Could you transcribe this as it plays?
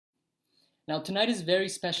Now, tonight is very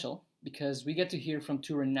special because we get to hear from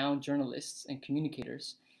two renowned journalists and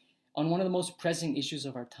communicators on one of the most pressing issues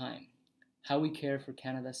of our time: how we care for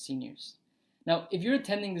Canada's seniors. Now, if you're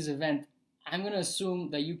attending this event, I'm going to assume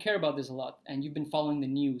that you care about this a lot and you've been following the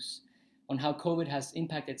news on how COVID has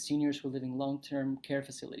impacted seniors who live in long-term care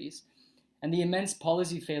facilities and the immense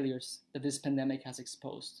policy failures that this pandemic has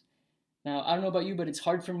exposed. Now, I don't know about you, but it's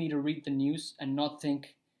hard for me to read the news and not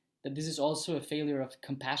think that this is also a failure of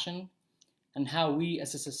compassion and how we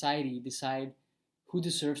as a society decide who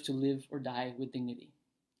deserves to live or die with dignity.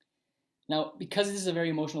 Now, because this is a very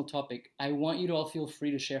emotional topic, I want you to all feel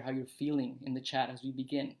free to share how you're feeling in the chat as we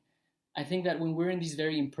begin. I think that when we're in these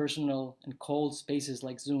very impersonal and cold spaces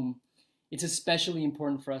like Zoom, it's especially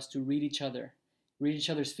important for us to read each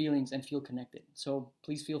other's feelings and feel connected. So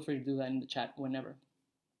please feel free to do that in the chat whenever.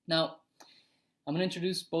 Now, I'm going to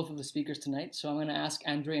introduce both of the speakers tonight. So I'm going to ask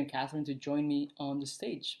André and Kathryn to join me on the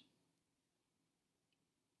stage.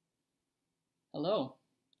 Hello.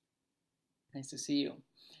 Nice to see you.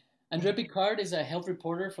 André Picard is a health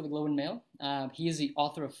reporter for the Globe and Mail. He is the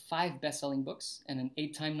author of 5 best-selling books and an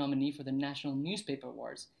 8-time nominee for the National Newspaper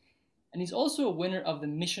Awards. And he's also a winner of the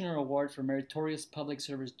Michener Award for Meritorious Public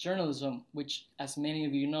Service Journalism, which, as many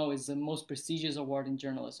of you know, is the most prestigious award in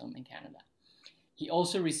journalism in Canada. He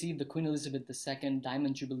also received the Queen Elizabeth II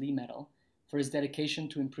Diamond Jubilee Medal for his dedication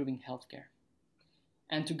to improving healthcare.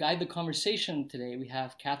 And to guide the conversation today, we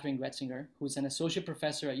have Kathryn Gretsinger, who is an associate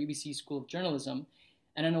professor at UBC School of Journalism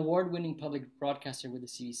and an award-winning public broadcaster with the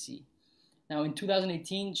CBC. Now, in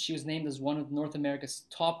 2018, she was named as one of North America's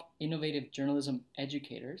top innovative journalism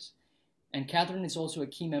educators. And Kathryn is also a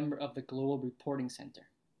key member of the Global Reporting Center.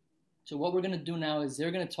 So what we're going to do now is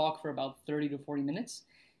they're going to talk for about 30 to 40 minutes,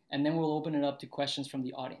 and then we'll open it up to questions from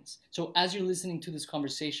the audience. So as you're listening to this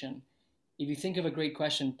conversation, if you think of a great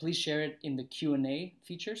question, please share it in the Q&A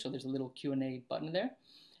feature. So there's a little Q&A button there,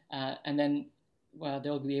 and then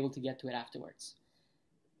they'll be able to get to it afterwards.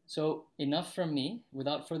 So enough from me.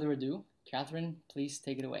 Without further ado, Kathryn, please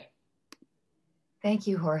take it away. Thank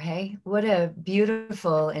you, Jorge. What a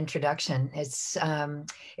beautiful introduction. It's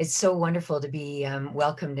so wonderful to be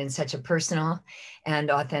welcomed in such a personal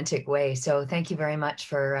and authentic way. So thank you very much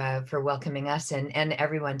for welcoming us and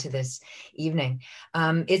everyone to this evening.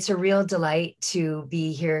 It's a real delight to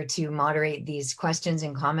be here to moderate these questions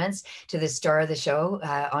and comments to the star of the show,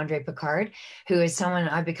 André Picard, who is someone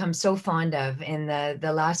I've become so fond of in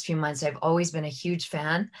the last few months. I've always been a huge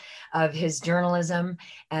fan of his journalism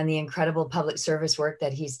and the incredible public service work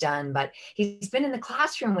that he's done, but he's been in the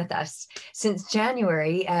classroom with us since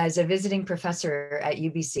January as a visiting professor at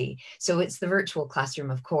UBC. So it's the virtual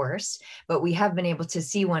classroom, of course, but we have been able to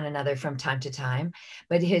see one another from time to time.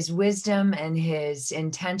 But his wisdom and his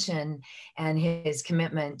intention and his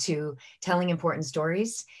commitment to telling important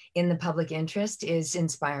stories in the public interest is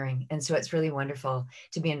inspiring. And so it's really wonderful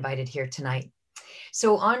to be invited here tonight.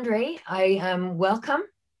 So André, I welcome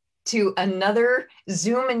to another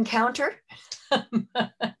Zoom encounter.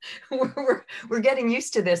 we're getting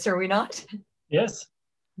used to this, are we not? Yes.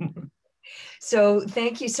 So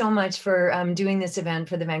thank you so much for doing this event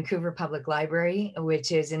for the Vancouver Public Library,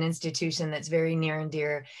 which is an institution that's very near and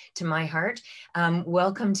dear to my heart.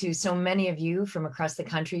 Welcome to so many of you from across the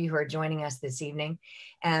country who are joining us this evening.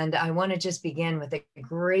 And I want to just begin with a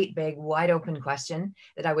great big wide open question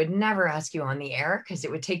that I would never ask you on the air because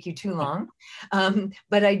it would take you too long.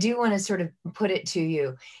 But I do want to sort of put it to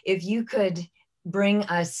you. If you could bring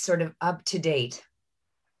us sort of up to date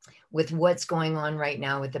with what's going on right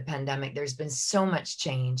now with the pandemic. There's been so much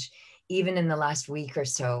change, even in the last week or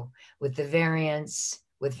so, with the variants,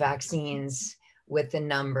 with vaccines, with the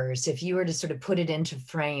numbers. If you were to sort of put it into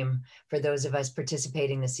frame for those of us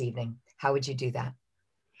participating this evening, how would you do that?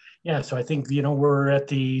 Yeah, so I think, we're at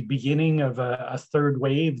the beginning of a third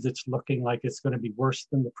wave that's looking like it's going to be worse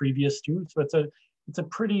than the previous two. So it's a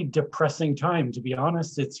pretty depressing time, to be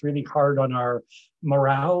honest. It's really hard on our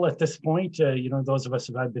morale at this point. Those of us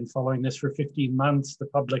who have been following this for 15 months, the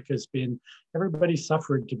public everybody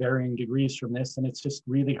suffered to varying degrees from this, and it's just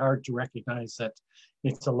really hard to recognize that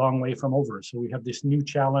it's a long way from over. So we have this new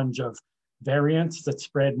challenge of variants that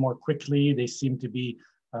spread more quickly. They seem to be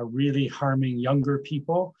really harming younger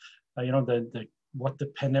people. What the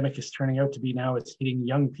pandemic is turning out to be now, it's hitting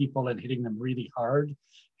young people and hitting them really hard.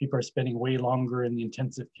 People are spending way longer in the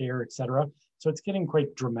intensive care, et cetera. So it's getting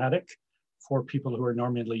quite dramatic for people who are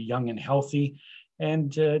normally young and healthy.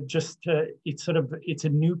 And it's a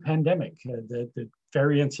new pandemic. The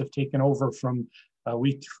variants have taken over from,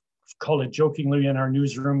 we call it jokingly in our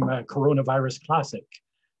newsroom, coronavirus classic,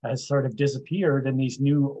 has sort of disappeared, and these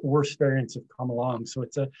new worse variants have come along. So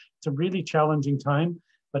it's a really challenging time.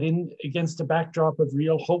 but against a backdrop of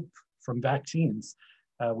real hope from vaccines.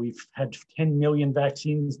 We've had 10 million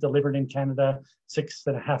vaccines delivered in Canada,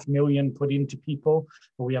 6.5 million put into people,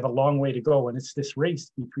 but we have a long way to go. And it's this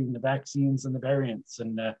race between the vaccines and the variants.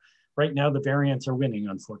 And right now the variants are winning,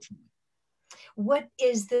 unfortunately. What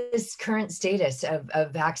is this current status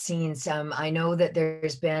of vaccines? I know that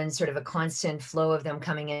there's been sort of a constant flow of them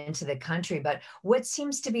coming into the country, but what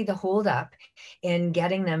seems to be the holdup in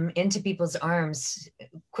getting them into people's arms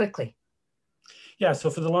quickly? Yeah,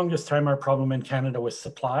 so for the longest time, our problem in Canada was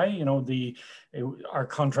supply. You know, our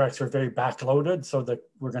contracts are very backloaded, so that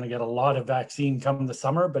we're going to get a lot of vaccine come the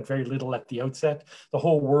summer, but very little at the outset. The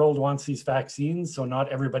whole world wants these vaccines, so not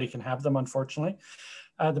everybody can have them, unfortunately.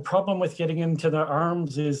 The problem with getting into the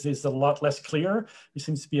arms is a lot less clear. There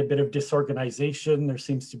seems to be a bit of disorganization. There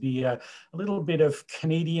seems to be a little bit of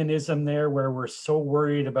Canadianism there, where we're so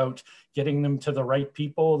worried about getting them to the right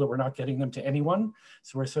people that we're not getting them to anyone.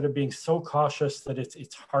 So we're sort of being so cautious that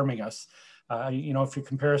it's harming us. You know, if you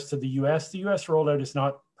compare us to the US rollout is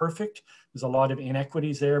not perfect. There's a lot of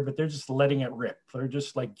inequities there, but they're just letting it rip. They're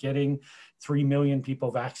just like getting 3 million people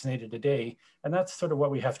vaccinated a day. And that's sort of what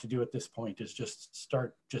we have to do at this point, is just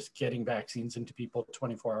start just getting vaccines into people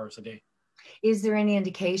 24 hours a day. Is there any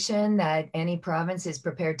indication that any province is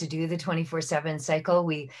prepared to do the 24/7 cycle?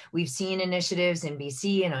 We've seen initiatives in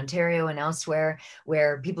BC and Ontario and elsewhere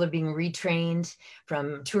where people are being retrained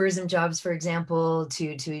from tourism jobs, for example,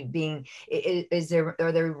 to being,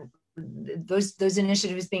 are there those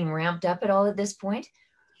initiatives being ramped up at all at this point?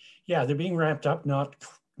 Yeah, they're being ramped up, not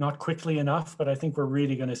quickly enough, but I think we're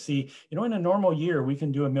really going to see, you know, in a normal year, we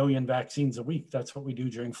can do 1 million vaccines a week. That's what we do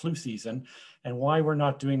during flu season. And why we're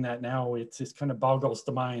not doing that now, it kind of boggles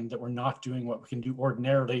the mind that we're not doing what we can do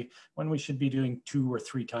ordinarily when we should be doing 2 or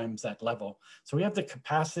 3 times that level. So we have the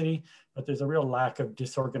capacity, but there's a real lack of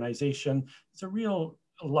disorganization. There's a real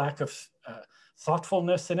lack of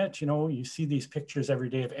thoughtfulness in it. You know, you see these pictures every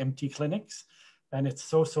day of empty clinics, and it's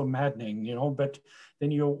so maddening, you know, but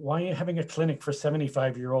then why are you having a clinic for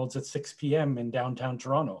 75-year-olds at 6 p.m. in downtown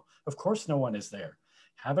Toronto? Of course no one is there.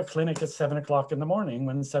 Have a clinic at 7 o'clock in the morning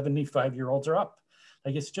when 75-year-olds are up.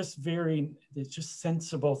 Like, it's just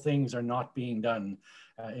sensible things are not being done.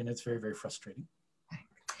 And it's very, very frustrating.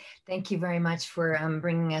 Thank you very much for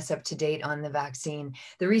bringing us up to date on the vaccine.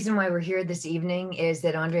 The reason why we're here this evening is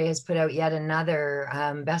that André has put out yet another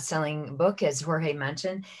best-selling book, as Jorge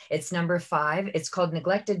mentioned. It's number 5. It's called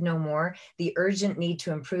Neglected No More: The Urgent Need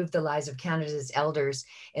to Improve the Lives of Canada's Elders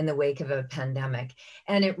in the Wake of a Pandemic.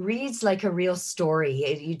 And it reads like a real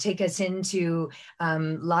story. You take us into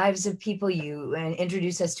lives of people. You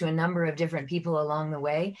introduce us to a number of different people along the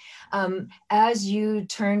way. As you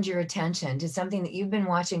turned your attention to something that you've been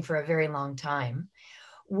watching for a very long time,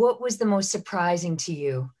 what was the most surprising to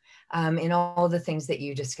you in all the things that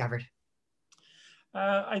you discovered?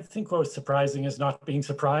 I think what was surprising is not being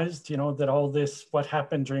surprised, you know, that all this, what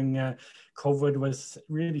happened during COVID was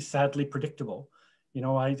really sadly predictable. You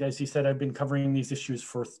know, as you said, I've been covering these issues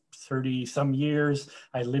for 30 some years.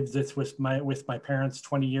 I lived this with my parents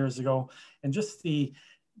 20 years ago. And just the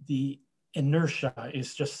inertia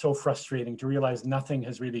is just so frustrating to realize nothing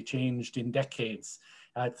has really changed in decades.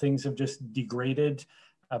 Things have just degraded,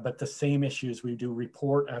 but the same issues, we do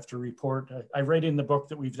report after report. I write in the book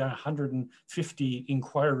that we've done 150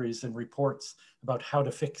 inquiries and reports about how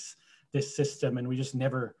to fix this system, and we just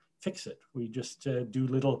never fix it. We just do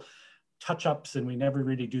little touch-ups, and we never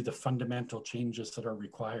really do the fundamental changes that are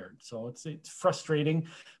required. So it's frustrating,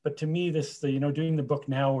 but to me, doing the book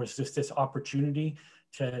now was just this opportunity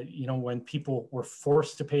to, you know, when people were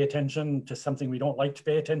forced to pay attention to something we don't like to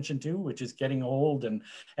pay attention to, which is getting old and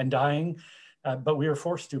dying, but we were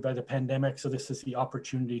forced to by the pandemic. So this is the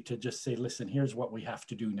opportunity to just say, listen, here's what we have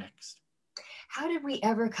to do next. How did we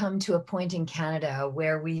ever come to a point in Canada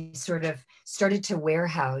where we sort of started to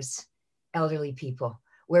warehouse elderly people,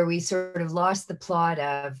 where we sort of lost the plot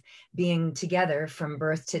of being together from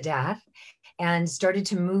birth to death and started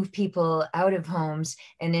to move people out of homes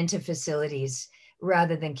and into facilities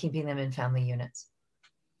rather than keeping them in family units?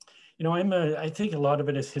 You know, I think a lot of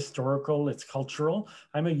it is historical, it's cultural.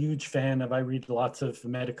 I'm a huge fan I read lots of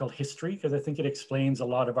medical history because I think it explains a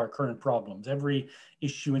lot of our current problems. Every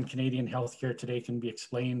issue in Canadian healthcare today can be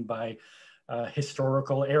explained by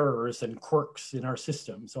historical errors and quirks in our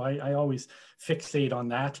system. So I always fixate on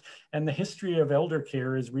that. And the history of elder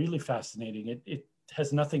care is really fascinating. It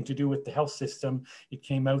has nothing to do with the health system. It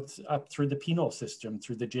came up through the penal system,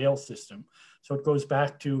 through the jail system. So it goes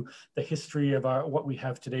back to the history of what we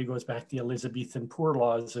have today, goes back to the Elizabethan Poor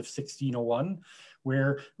Laws of 1601,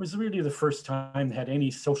 where it was really the first time they had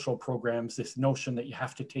any social programs, this notion that you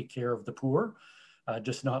have to take care of the poor.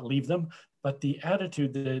 just not leave them. But the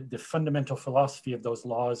attitude, the fundamental philosophy of those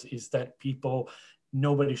laws is that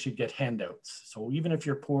nobody should get handouts. So even if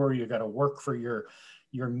you're poor, you got to work for your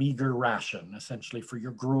meager ration, essentially for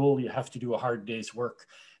your gruel, you have to do a hard day's work.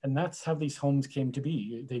 And that's how these homes came to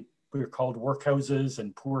be. They were called workhouses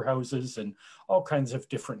and poor houses and all kinds of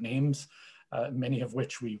different names, many of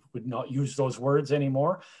which we would not use those words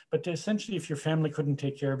anymore. But essentially, if your family couldn't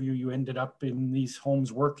take care of you, you ended up in these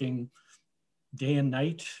homes working day and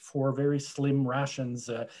night for very slim rations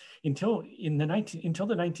until the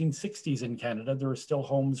 1960s in Canada. There were still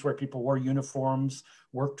homes where people wore uniforms,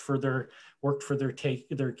 worked for their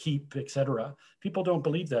keep, etc. People don't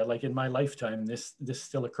believe that. Like in my lifetime, this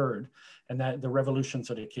still occurred, and that the revolution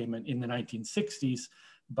sort of came in the 1960s,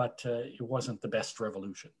 but it wasn't the best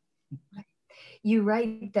revolution. You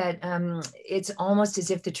write that it's almost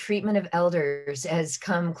as if the treatment of elders has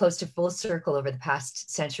come close to full circle over the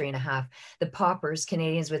past century and a half. The paupers,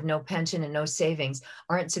 Canadians with no pension and no savings,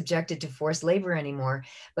 aren't subjected to forced labor anymore,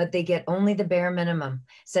 but they get only the bare minimum,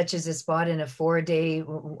 such as a spot in a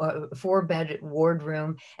 4-bed ward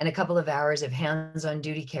room and a couple of hours of hands-on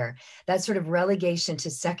duty care. That sort of relegation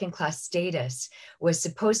to second-class status was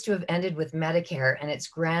supposed to have ended with Medicare and its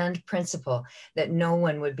grand principle that no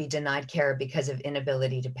one would be denied care because of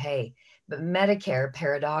inability to pay. But Medicare,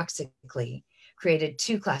 paradoxically, created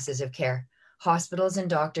two classes of care: hospitals and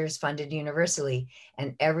doctors funded universally,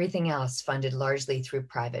 and everything else funded largely through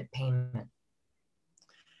private payment.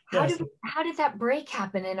 How did that break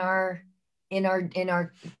happen in our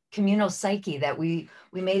communal psyche, that we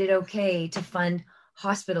made it okay to fund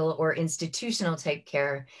hospital or institutional type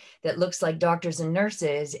care that looks like doctors and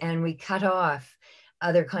nurses, and we cut off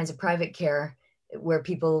other kinds of private care where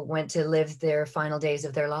people went to live their final days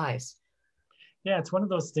of their lives? Yeah, it's one of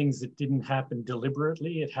those things that didn't happen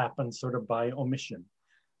deliberately. It happened sort of by omission.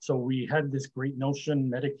 So we had this great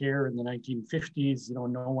notion, Medicare in the 1950s,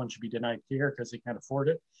 no one should be denied care because they can't afford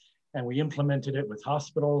it. And we implemented it with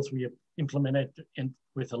hospitals. We implemented it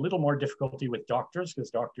with a little more difficulty with doctors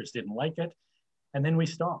because doctors didn't like it. And then we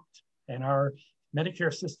stopped. And our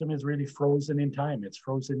Medicare system is really frozen in time. It's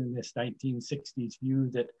frozen in this 1960s view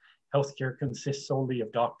that healthcare consists solely of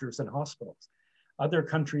doctors and hospitals. Other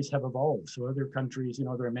countries have evolved. So other countries,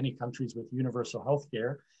 there are many countries with universal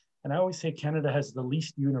healthcare. And I always say Canada has the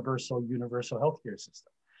least universal healthcare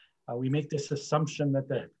system. We make this assumption that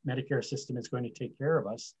the Medicare system is going to take care of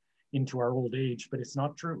us into our old age, but it's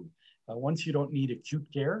not true. Once you don't need acute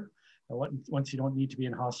care, once you don't need to be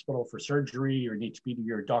in hospital for surgery or need to be to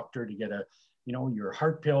your doctor to get your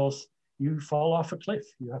heart pills, you fall off a cliff.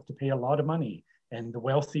 You have to pay a lot of money. And the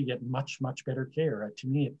wealthy get much, much better care. To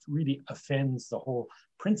me, it really offends the whole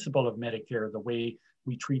principle of Medicare, the way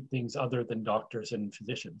we treat things other than doctors and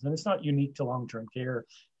physicians. And it's not unique to long-term care. It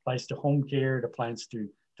applies to home care, it applies to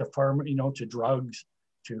farm, to drugs,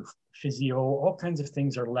 to physio. All kinds of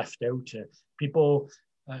things are left out. People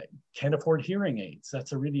can't afford hearing aids.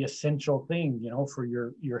 That's a really essential thing, for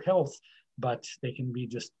your health, but they can be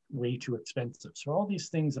just way too expensive. So all these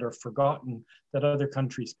things that are forgotten that other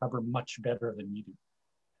countries cover much better than we do.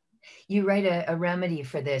 You write a remedy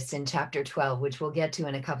for this in chapter 12, which we'll get to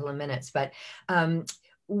in a couple of minutes. But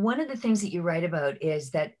one of the things that you write about is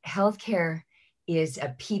that healthcare is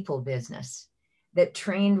a people business, that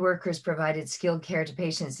trained workers provided skilled care to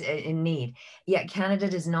patients in need. Yet Canada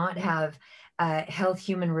does not have a health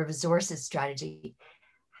human resources strategy.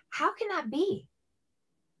 How can that be?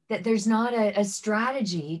 That there's not a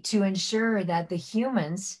strategy to ensure that the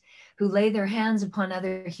humans who lay their hands upon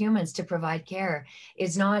other humans to provide care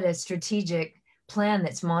is not a strategic plan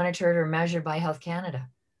that's monitored or measured by Health Canada.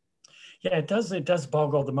 Yeah, it does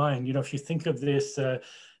boggle the mind. If you think of this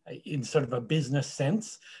in sort of a business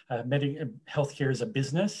sense, healthcare is a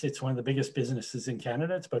business. It's one of the biggest businesses in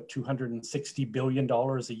Canada. It's about $260 billion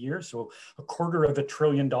a year, so $250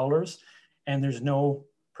 billion, and there's no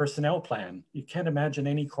personnel plan. You can't imagine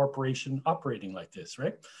any corporation operating like this,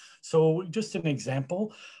 right? So just an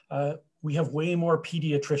example, we have way more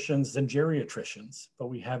pediatricians than geriatricians, but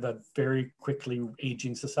we have a very quickly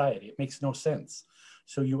aging society. It makes no sense.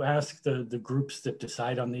 So you ask the groups that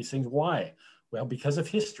decide on these things, why? Well, because of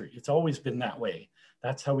history. It's always been that way.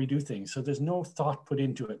 That's how we do things. So there's no thought put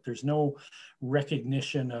into it. There's no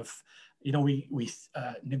recognition of, we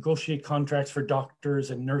negotiate contracts for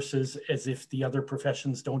doctors and nurses as if the other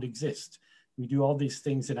professions don't exist. We do all these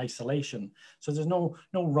things in isolation. So there's no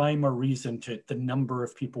rhyme or reason to the number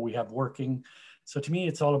of people we have working. So to me,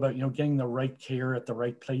 it's all about, getting the right care at the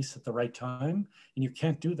right place at the right time. And you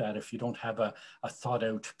can't do that if you don't have a thought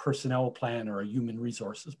out personnel plan or a human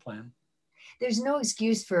resources plan. there's no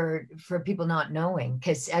excuse for people not knowing,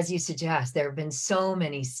 because as you suggest, there have been so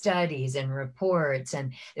many studies and reports,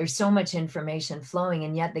 and there's so much information flowing,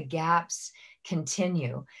 and yet the gaps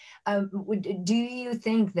continue. Do you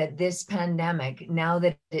think that this pandemic, now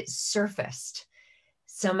that it's surfaced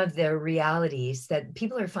some of the realities that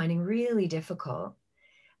people are finding really difficult,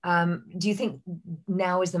 do you think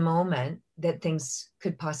now is the moment that things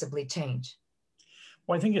could possibly change?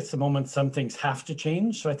 Well, I think it's the moment some things have to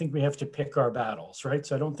change. So I think we have to pick our battles, right?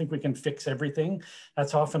 So I don't think we can fix everything.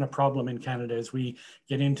 That's often a problem in Canada as we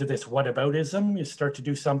get into this whataboutism. You start to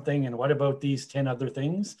do something and what about these 10 other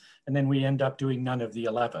things? And then we end up doing none of the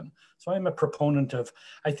 11. So I'm a proponent of,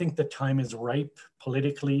 I think the time is ripe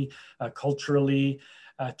politically, culturally,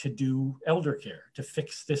 to do elder care, to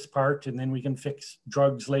fix this part, and then we can fix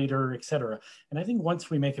drugs later, et cetera. And I think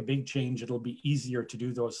once we make a big change, it'll be easier to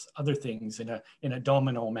do those other things in a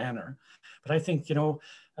domino manner. But I think, you know,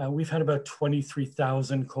 we've had about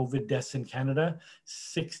 23,000 COVID deaths in Canada.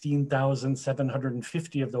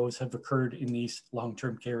 16,750 of those have occurred in these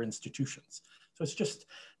long-term care institutions. So it's just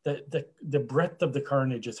the breadth of the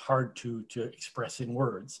carnage is hard to express in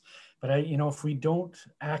words. But you know, if we don't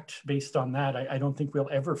act based on that, I don't think we'll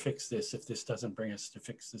ever fix this if this doesn't bring us to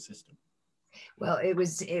fix the system. Well, it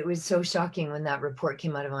was so shocking when that report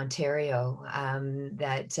came out of Ontario,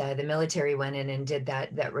 that the military went in and did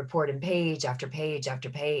that report, and page after page after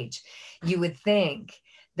page. You would think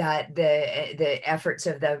that the efforts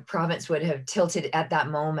of the province would have tilted at that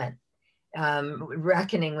moment,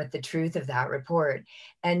 reckoning with the truth of that report.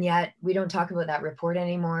 And yet we don't talk about that report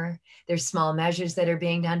anymore. There's small measures that are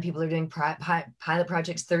being done. People are doing pilot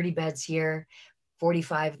projects, 30 beds here,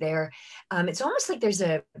 45 there. It's almost like there's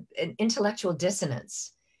an intellectual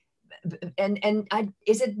dissonance. And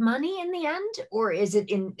is it money in the end, or is it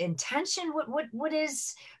intention? What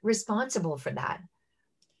is responsible for that?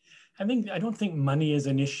 I don't think money is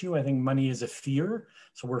an issue. I think money is a fear.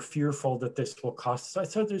 So we're fearful that this will cost.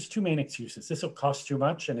 So there's two main excuses. This will cost too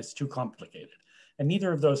much and it's too complicated. And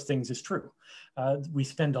neither of those things is true. We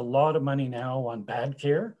spend a lot of money now on bad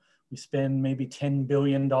care. We spend maybe $10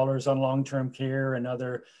 billion on long-term care,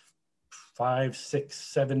 another 5, 6,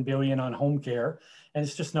 7 billion on home care, and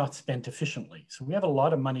it's just not spent efficiently. So we have a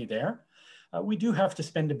lot of money there. We do have to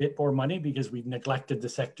spend a bit more money because we've neglected the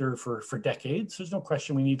sector for decades. There's no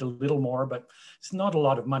question we need a little more, but it's not a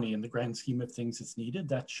lot of money in the grand scheme of things that's needed.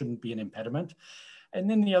 That shouldn't be an impediment. And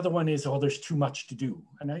then the other one is, oh, there's too much to do.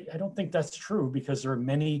 And I don't think that's true, because there are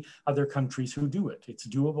many other countries who do it. It's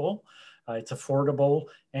doable, it's affordable,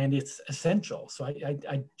 and it's essential. So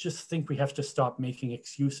I just think we have to stop making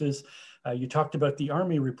excuses. You talked about the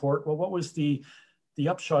Army report. Well, what was the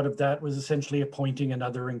upshot of that was essentially appointing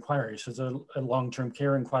another inquiry. So there's a long-term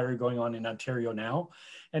care inquiry going on in Ontario now.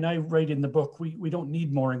 And I write in the book, we don't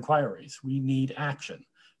need more inquiries, we need action.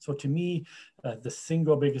 So to me, the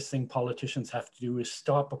single biggest thing politicians have to do is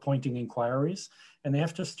stop appointing inquiries, and they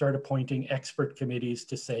have to start appointing expert committees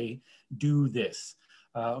to say, do this.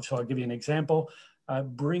 So I'll give you an example.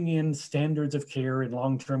 Bring in standards of care in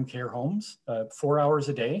long-term care homes, 4 hours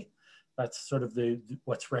a day. That's sort of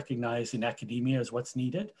what's recognized in academia as what's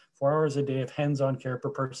needed. 4 hours a day of hands-on care per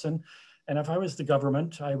person. And if I was the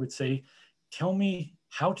government, I would say, tell me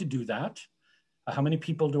how to do that. How many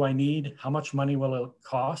people do I need? How much money will it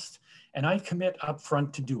cost? And I commit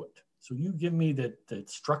upfront to do it. So you give me the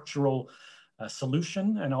structural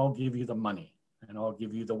solution, and I'll give you the money, and I'll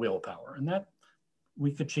give you the willpower. And that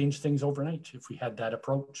we could change things overnight if we had that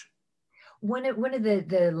approach. One of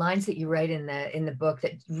the lines that you write in the book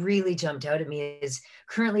that really jumped out at me is,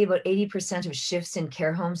 currently about 80% of shifts in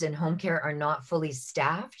care homes and home care are not fully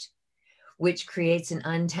staffed, which creates an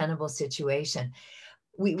untenable situation.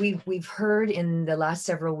 We've heard in the last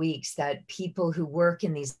several weeks that people who work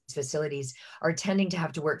in these facilities are tending to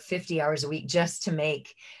have to work 50 hours a week just to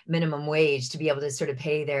make minimum wage, to be able to sort of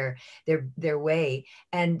pay their way.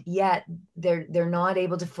 And yet they're not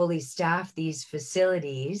able to fully staff these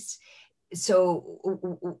facilities. So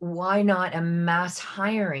why not a mass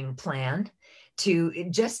hiring plan to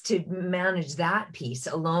manage that piece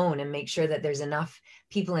alone and make sure that there's enough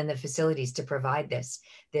people in the facilities to provide this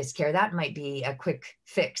care? That might be a quick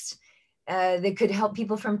fix that could help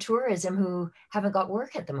people from tourism who haven't got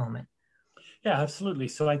work at the moment. Yeah, absolutely.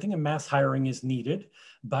 So I think a mass hiring is needed,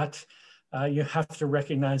 but you have to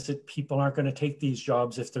recognize that people aren't going to take these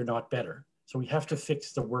jobs if they're not better. So we have to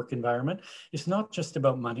fix the work environment. It's not just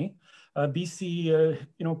about money. BC,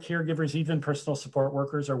 caregivers, even personal support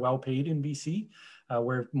workers, are well paid in BC,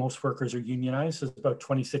 where most workers are unionized. It's about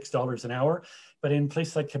 $26 an hour. But in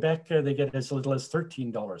places like Quebec, they get as little as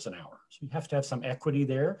 $13 an hour. So you have to have some equity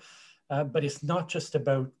there. but it's not just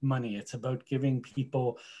about money. It's about giving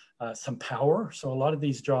people some power. So a lot of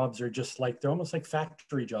these jobs are just like, they're almost like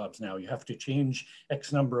factory jobs now. You have to change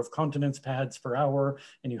X number of continence pads per hour,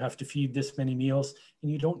 and you have to feed this many meals,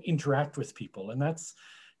 and you don't interact with people. And that's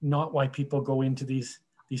not why people go into these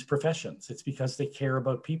professions. It's because they care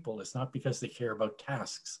about people. It's not because they care about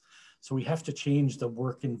tasks. So we have to change the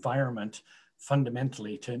work environment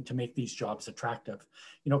fundamentally to make these jobs attractive.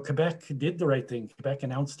 You know, Quebec did the right thing. Quebec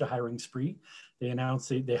announced a hiring spree. They announced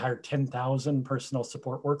they hired 10,000 personal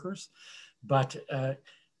support workers, but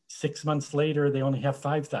 6 months later, they only have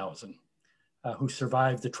 5,000 who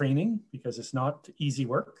survived the training, because it's not easy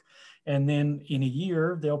work. And then in a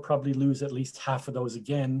year, they'll probably lose at least half of those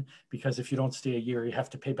again, because if you don't stay a year, you have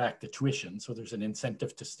to pay back the tuition. So there's an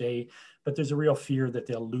incentive to stay, but there's a real fear that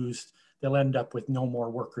they'll end up with no more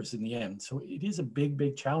workers in the end. So it is a big,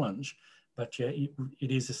 big challenge, but yeah,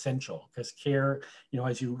 it is essential, because care, you know,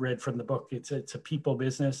 as you read from the book, it's a people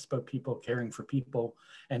business, but people caring for people.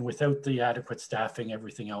 And without the adequate staffing,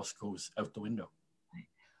 everything else goes out the window.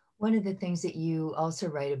 One of the things that you also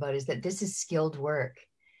write about is that this is skilled work.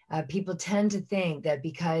 People tend to think that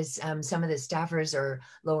because some of the staffers are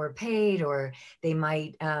lower paid, or they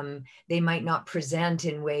might not present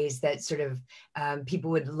in ways that sort of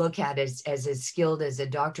people would look at as skilled as a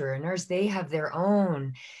doctor or a nurse. They have their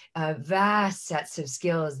own vast sets of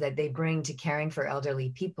skills that they bring to caring for elderly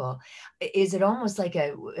people. Is it almost like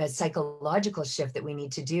a psychological shift that we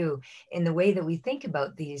need to do in the way that we think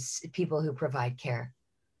about these people who provide care?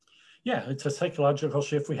 Yeah, it's a psychological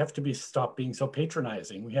shift. We have to stop being so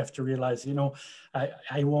patronizing. We have to realize, you know,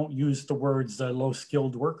 I won't use the words low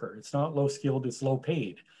skilled worker. It's not low skilled, it's low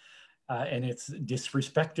paid. And it's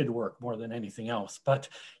disrespected work more than anything else. But,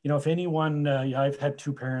 you know, if anyone, I've had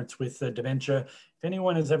two parents with dementia. If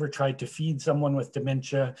anyone has ever tried to feed someone with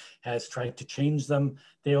dementia, has tried to change them,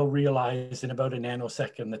 they'll realize in about a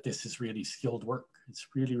nanosecond that this is really skilled work. It's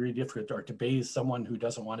really, really difficult. Or to bathe someone who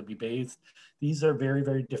doesn't want to be bathed. These are very,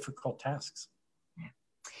 very difficult tasks.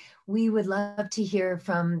 We would love to hear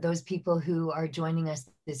from those people who are joining us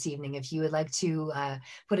this evening. If you would like to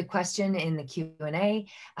put a question in the Q&A,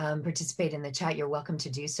 participate in the chat, you're welcome to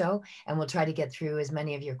do so. And we'll try to get through as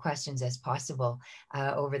many of your questions as possible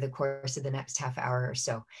over the course of the next half hour or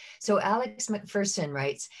so. So Alex McPherson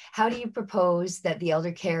writes, how do you propose that the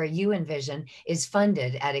elder care you envision is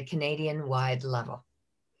funded at a Canadian-wide level?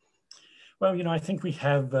 Well, you know, I think we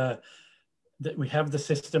have the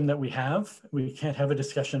system that we have. We can't have a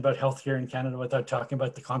discussion about healthcare in Canada without talking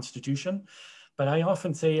about the Constitution. But I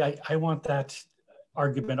often say I want that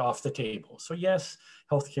argument off the table. So yes,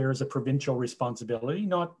 healthcare is a provincial responsibility,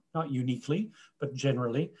 not uniquely, but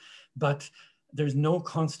generally. But there's no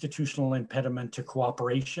constitutional impediment to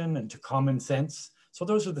cooperation and to common sense. So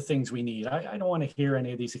those are the things we need. I don't want to hear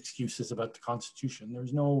any of these excuses about the Constitution.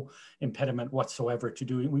 There's no impediment whatsoever to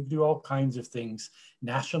doing. We do all kinds of things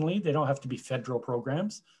nationally. They don't have to be federal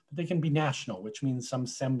programs, but they can be national, which means some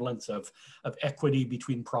semblance of equity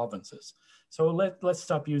between provinces. So let's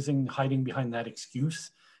stop hiding behind that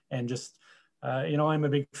excuse and just, you know, I'm a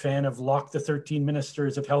big fan of lock the 13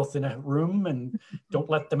 ministers of health in a room and don't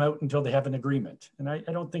let them out until they have an agreement. And I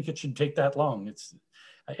don't think it should take that long.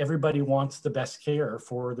 Everybody wants the best care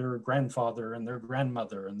for their grandfather and their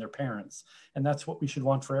grandmother and their parents. And that's what we should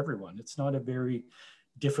want for everyone. It's not a very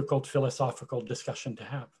difficult philosophical discussion to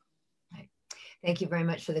have. Right. Thank you very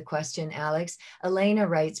much for the question, Alex. Elena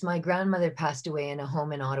writes, my grandmother passed away in a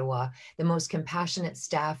home in Ottawa, the most compassionate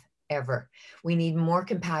staff ever. We need more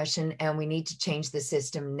compassion and we need to change the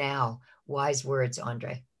system now. Wise words,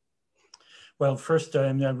 Andre. Well, first,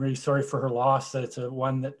 I'm really sorry for her loss. It's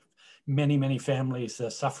one that many, many families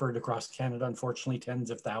suffered across Canada, unfortunately, tens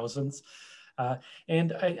of thousands.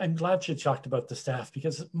 And I'm glad she talked about the staff,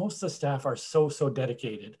 because most of the staff are so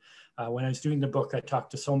dedicated. When I was doing the book, I talked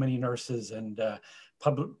to so many nurses and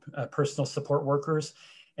personal support workers.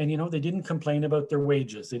 And, you know, they didn't complain about their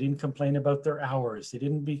wages. They didn't complain about their hours. They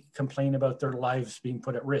didn't complain about their lives being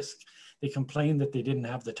put at risk. They complained that they didn't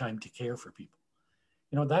have the time to care for people.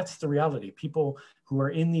 You know, that's the reality. People who are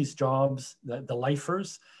in these jobs, the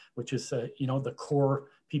lifers, which is, you know, the core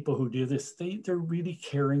people who do this, they're really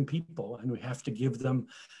caring people, and we have to give them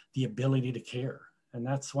the ability to care. And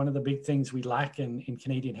that's one of the big things we lack in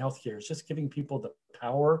Canadian healthcare, is just giving people the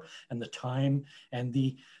power and the time and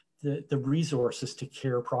the resources to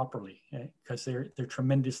care properly, because they're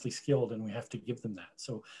tremendously skilled, and we have to give them that.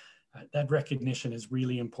 So that recognition is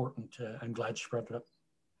really important. I'm glad she brought it up.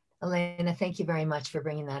 Elena, thank you very much for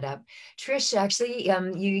bringing that up. Trish, actually,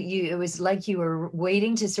 it was like you were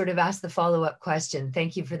waiting to sort of ask the follow-up question.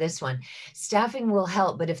 Thank you for this one. Staffing will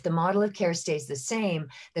help, but if the model of care stays the same,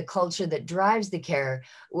 the culture that drives the care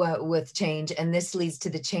with change, and this leads to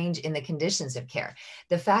the change in the conditions of care.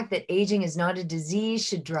 The fact that aging is not a disease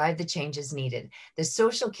should drive the changes needed. The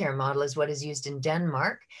social care model is what is used in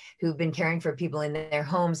Denmark, who've been caring for people in their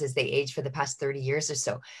homes as they age for the past 30 years or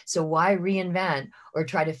so. So why reinvent or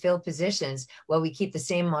try to fill positions while we keep the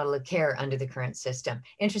same model of care under the current system?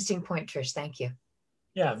 Interesting point, Trish. Thank you.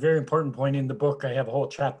 Yeah, very important point in the book. I have a whole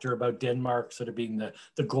chapter about Denmark sort of being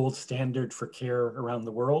the gold standard for care around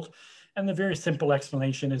the world. And the very simple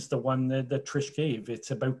explanation is the one that Trish gave.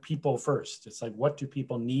 It's about people first. It's like, what do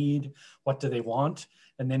people need? What do they want?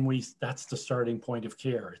 And then that's the starting point of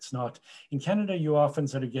care. It's not, in Canada, you often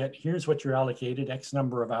sort of get, here's what you're allocated, X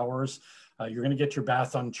number of hours. You're going to get your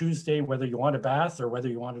bath on Tuesday, whether you want a bath or whether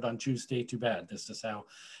you want it on Tuesday, too bad. This is how.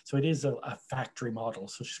 So it is a factory model.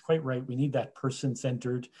 So she's quite right. We need that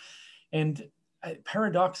person-centered. And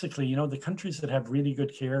paradoxically, you know, the countries that have really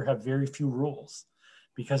good care have very few rules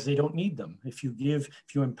because they don't need them. If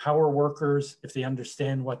you empower workers, if they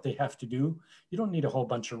understand what they have to do, you don't need a whole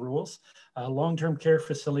bunch of rules. A long-term care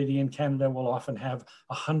facility in Canada will often have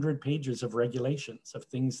 100 pages of regulations of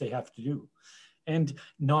things they have to do. And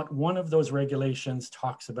not one of those regulations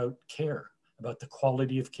talks about care, about the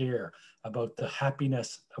quality of care, about the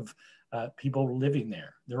happiness of people living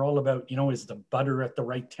there. They're all about, you know, is the butter at the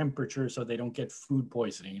right temperature so they don't get food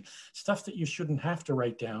poisoning? Stuff that you shouldn't have to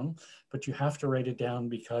write down, but you have to write it down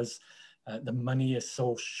because the money is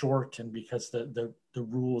so short and because the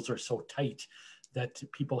rules are so tight that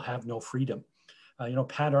people have no freedom. You know,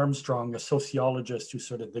 Pat Armstrong, a sociologist who's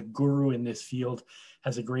sort of the guru in this field,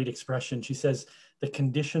 has a great expression. She says, the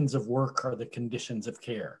conditions of work are the conditions of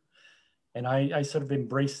care. And I sort of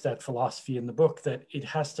embraced that philosophy in the book, that it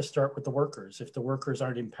has to start with the workers. If the workers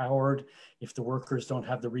aren't empowered, if the workers don't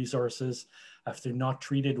have the resources, if they're not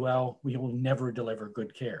treated well, we will never deliver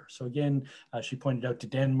good care. So again, she pointed out to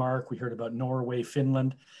Denmark, we heard about Norway,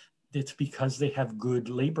 Finland. It's because they have good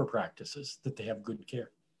labor practices that they have good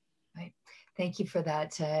care. Right. Thank you for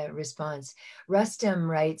that response. Rustam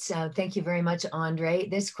writes, thank you very much, Andre.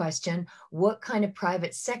 This question, what kind of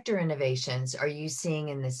private sector innovations are you seeing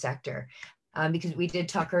in this sector? Because we did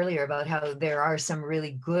talk earlier about how there are some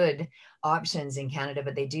really good options in Canada,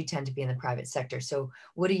 but they do tend to be in the private sector. So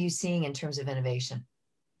what are you seeing in terms of innovation?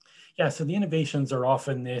 Yeah, so the innovations are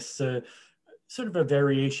often this sort of a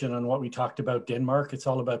variation on what we talked about Denmark. It's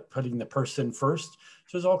all about putting the person first.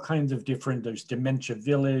 So there's all kinds of different, there's Dementia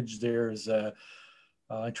Village, there's, they're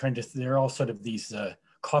all sort of these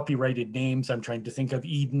copyrighted names. I'm trying to think of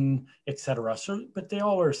Eden, etc. So, but they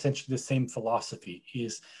all are essentially the same philosophy,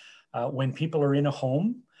 is when people are in a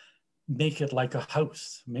home, make it like a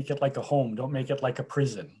house, make it like a home, don't make it like a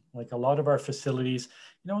prison. Like a lot of our facilities,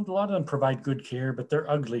 you know, a lot of them provide good care, but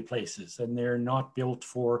they're ugly places and they're not built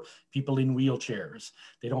for people in wheelchairs.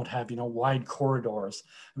 They don't have, you know, wide corridors.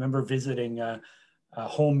 I remember visiting a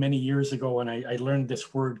home many years ago and I learned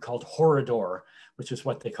this word called horridor, which is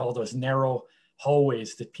what they call those narrow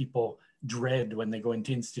hallways that people dread when they go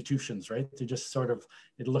into institutions, right? They just sort of,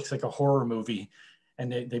 it looks like a horror movie.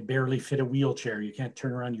 And they barely fit a wheelchair. You can't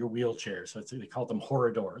turn around your wheelchair. So they call them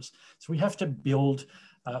horridors. So we have to build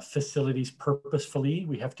facilities purposefully.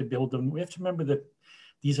 We have to build them. We have to remember that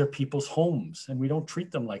these are people's homes and we don't treat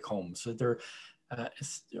them like homes. So they're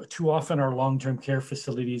too often our long-term care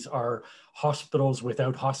facilities are hospitals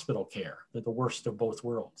without hospital care. They're the worst of both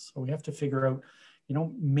worlds. So we have to figure out, you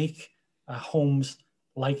know, make homes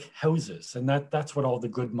like houses. And that's what all the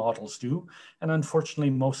good models do. And unfortunately,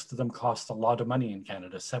 most of them cost a lot of money in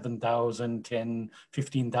Canada, $7,000, $10,000,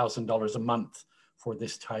 $15,000 a month for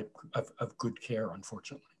this type of good care,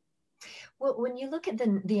 unfortunately. Well, when you look at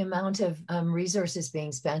the amount of resources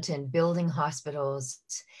being spent in building hospitals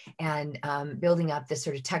and building up the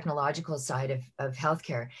sort of technological side of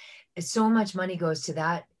healthcare, so much money goes to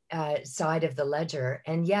that side of the ledger.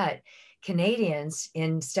 And yet, Canadians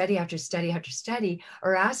in study after study after study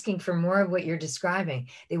are asking for more of what you're describing.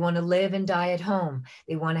 They want to live and die at home.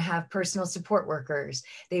 They want to have personal support workers.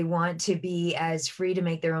 They want to be as free to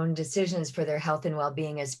make their own decisions for their health and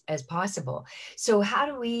well-being as possible. So how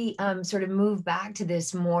do we sort of move back to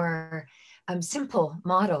this more simple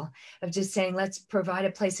model of just saying, let's provide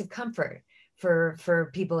a place of comfort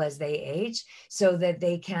for people as they age so that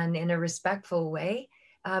they can, in a respectful way,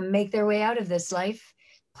 make their way out of this life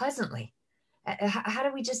pleasantly? How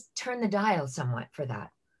do we just turn the dial somewhat for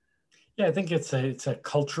that? Yeah, I think it's a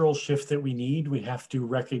cultural shift that we need. We have to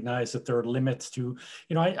recognize that there are limits to,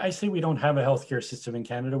 I say we don't have a healthcare system in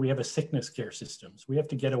Canada. We have a sickness care system. So we have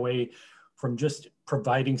to get away from just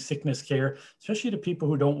providing sickness care, especially to people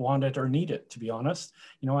who don't want it or need it, to be honest.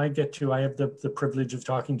 I have the privilege of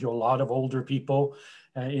talking to a lot of older people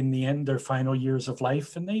in the end, their final years of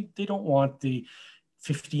life, and they don't want the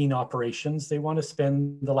 15 operations. They want to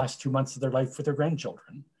spend the last 2 months of their life with their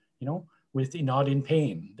grandchildren, with not in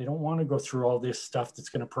pain. They don't want to go through all this stuff that's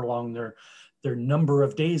going to prolong their number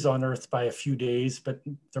of days on earth by a few days, but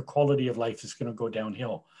their quality of life is going to go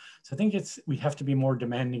downhill. So I think we have to be more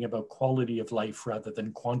demanding about quality of life rather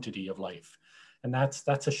than quantity of life. And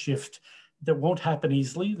that's a shift that won't happen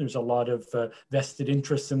easily. There's a lot of vested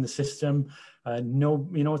interests in the system.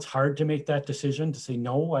 It's hard to make that decision to say,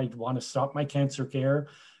 no, I want to stop my cancer care.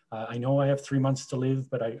 I know I have 3 months to live,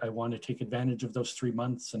 but I want to take advantage of those 3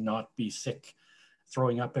 months and not be sick,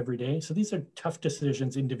 throwing up every day. So these are tough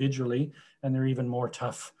decisions individually, and they're even more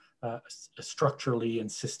tough structurally and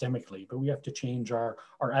systemically. But we have to change our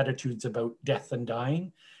attitudes about death and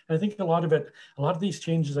dying. And I think a lot of these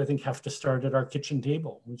changes, I think, have to start at our kitchen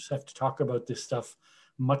table. We just have to talk about this stuff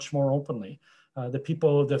much more openly.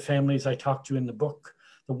 The families I talked to in the book,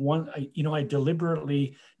 I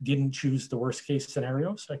deliberately didn't choose the worst case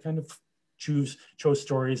scenarios. I kind of chose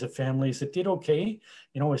stories of families that did okay.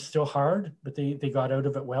 It was still hard, but they got out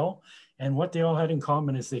of it well. And what they all had in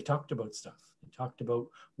common is they talked about stuff. They talked about,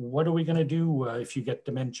 what are we going to do if you get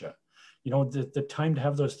dementia? The time to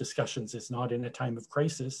have those discussions is not in a time of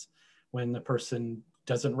crisis when the person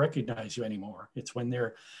doesn't recognize you anymore. It's when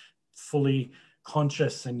they're fully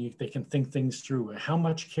conscious and they can think things through. How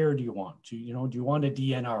much care do you want? Do you want a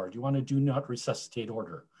DNR? Do you want a do not resuscitate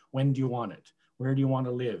order? When do you want it? Where do you want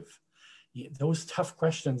to live? Those tough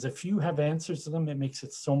questions, if you have answers to them, it makes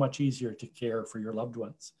it so much easier to care for your loved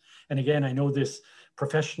ones. And again, I know this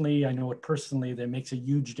professionally, I know it personally, that makes a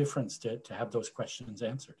huge difference to have those questions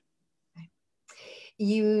answered.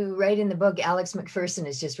 You write in the book, Alex McPherson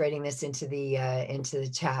is just writing this into the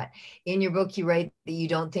chat. In your book, you write that you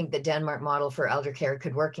don't think the Denmark model for elder care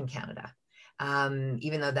could work in Canada,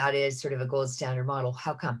 even though that is sort of a gold standard model.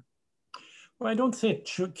 How come? Well, I don't say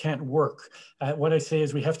it can't work. What I say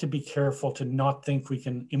is we have to be careful to not think we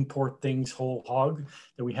can import things whole hog,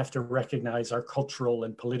 that we have to recognize our cultural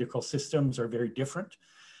and political systems are very different.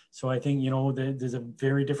 So I think, there's a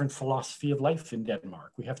very different philosophy of life in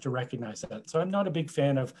Denmark. We have to recognize that. So I'm not a big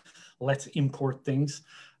fan of let's import things.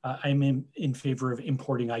 I'm in favor of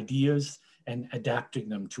importing ideas and adapting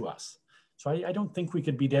them to us. So I don't think we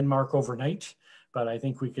could be Denmark overnight, but I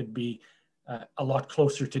think we could be a lot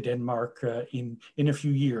closer to Denmark in a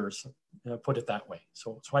few years, put it that way.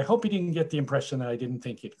 So I hope you didn't get the impression that I didn't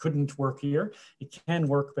think it couldn't work here. It can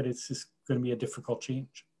work, but it's just going to be a difficult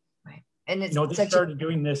change. Right. And it's they started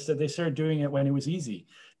doing this. They started doing it when it was easy.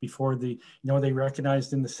 Before they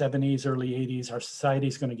recognized in the 70s, early 80s, our society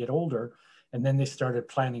is going to get older, and then they started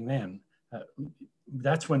planning then.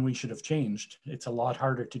 That's when we should have changed. It's a lot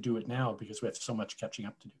harder to do it now because we have so much catching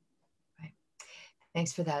up to do. Right.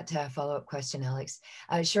 Thanks for that follow-up question, Alex.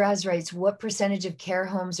 Shiraz writes, what percentage of care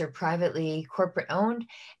homes are privately corporate owned,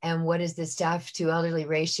 and what is the staff to elderly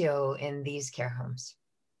ratio in these care homes?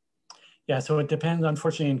 Yeah, so it depends.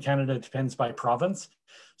 Unfortunately, in Canada, it depends by province.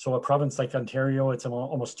 So a province like Ontario, it's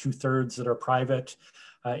almost 2/3 that are private.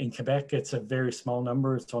 In Quebec, it's a very small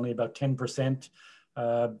number. It's only about 10%.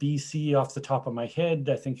 BC, off the top of my head,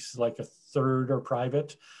 I think it's like 1/3 are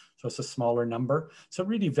private. So it's a smaller number. So it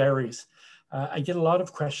really varies. I get a lot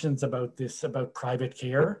of questions about this, about private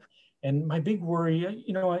care. And my big worry,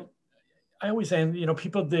 I always end,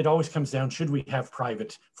 people, it always comes down, should we have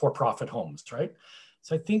private for-profit homes, right?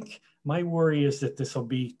 So I think my worry is that this will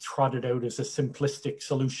be trotted out as a simplistic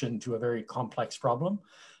solution to a very complex problem.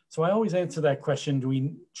 So I always answer that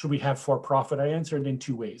question, should we have for-profit? I answer it in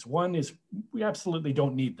two ways. One is we absolutely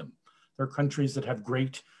don't need them. There are countries that have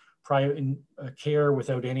great private care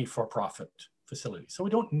without any for-profit facilities. So we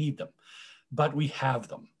don't need them, but we have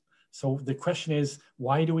them. So the question is,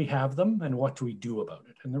 why do we have them and what do we do about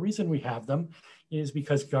it? And the reason we have them is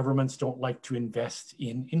because governments don't like to invest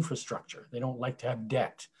in infrastructure. They don't like to have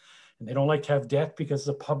debt. And they don't like to have debt because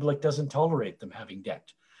the public doesn't tolerate them having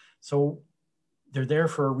debt. So they're there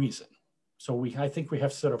for a reason. So I think we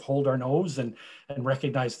have to sort of hold our nose and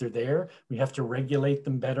recognize they're there. We have to regulate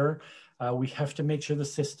them better. We have to make sure the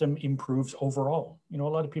system improves overall. A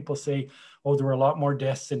lot of people say, oh, there were a lot more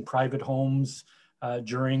deaths in private homes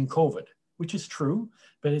during COVID, which is true,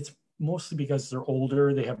 but it's mostly because they're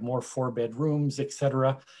older, they have more 4-bed rooms,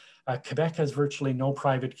 etc. Quebec has virtually no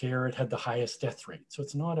private care. It had the highest death rate. So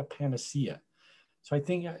it's not a panacea. So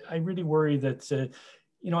I really worry that,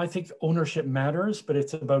 I think ownership matters, but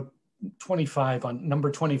it's about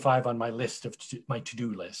number 25 on my list of my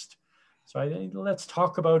to-do list. So let's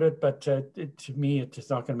talk about it, but to me, it's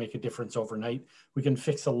not going to make a difference overnight. We can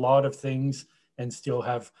fix a lot of things and still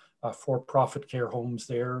have for-profit care homes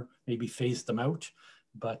there, maybe phase them out.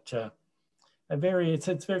 But it's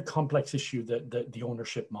a very complex issue, the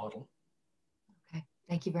ownership model. Okay,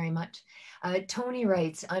 thank you very much. Tony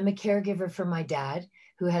writes, I'm a caregiver for my dad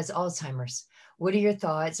who has Alzheimer's. What are your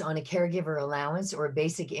thoughts on a caregiver allowance or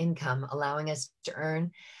basic income allowing us to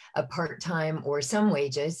earn a part-time or some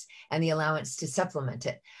wages and the allowance to supplement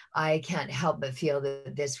it? I can't help but feel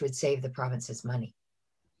that this would save the province's money.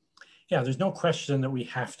 Yeah, there's no question that we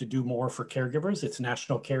have to do more for caregivers. It's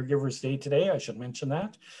National Caregivers Day today. I should mention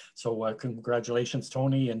that. So congratulations,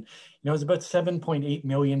 Tony. And it's about 7.8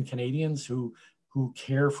 million Canadians who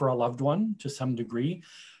care for a loved one to some degree.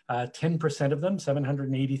 10% of them,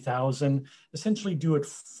 780,000, essentially do it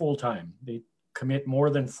full time. They commit more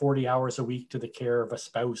than 40 hours a week to the care of a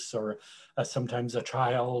spouse or sometimes a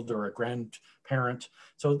child or a grandparent.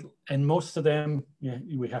 So, and most of them,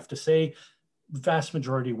 we have to say, vast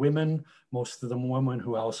majority women, most of them women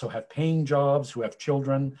who also have paying jobs, who have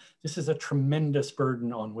children. This is a tremendous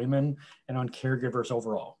burden on women and on caregivers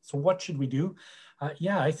overall. So what should we do?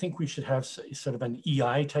 I think we should have sort of an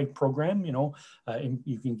EI type program.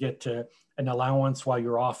 You can get an allowance while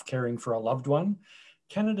you're off caring for a loved one.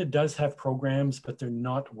 Canada does have programs, but they're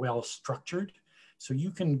not well structured. So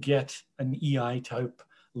you can get an EI type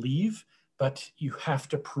leave, but you have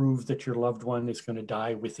to prove that your loved one is going to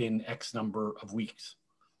die within X number of weeks.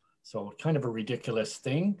 So kind of a ridiculous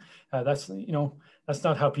thing. That's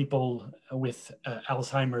not how people with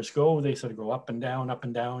Alzheimer's go. They sort of go up and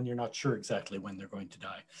down. You're not sure exactly when they're going to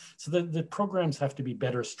die. So the programs have to be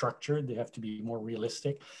better structured. They have to be more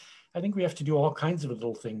realistic. I think we have to do all kinds of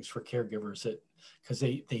little things for caregivers because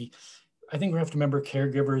I think we have to remember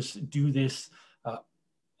caregivers do this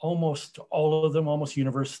almost all of them, almost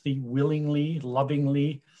universally, willingly,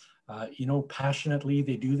 lovingly, passionately,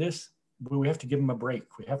 they do this. But we have to give them a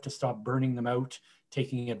break. We have to stop burning them out,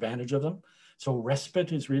 taking advantage of them. So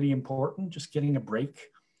respite is really important, just getting a break.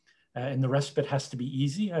 And the respite has to be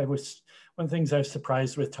easy. One of the things I was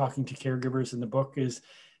surprised with talking to caregivers in the book is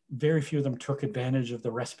very few of them took advantage of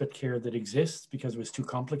the respite care that exists because it was too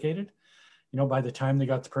complicated. By the time they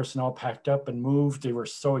got the person all packed up and moved, they were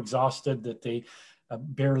so exhausted that they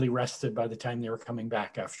barely rested by the time they were coming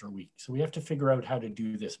back after a week. So we have to figure out how to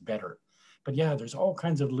do this better. But yeah, there's all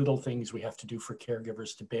kinds of little things we have to do for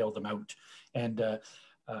caregivers to bail them out. And a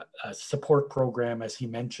support program, as he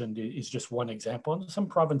mentioned, is just one example. And some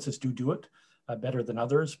provinces do it better than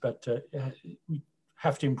others, but we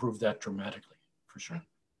have to improve that dramatically, for sure.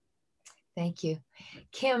 Thank you.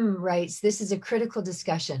 Kim writes, this is a critical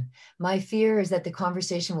discussion. My fear is that the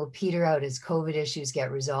conversation will peter out as COVID issues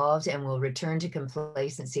get resolved and will return to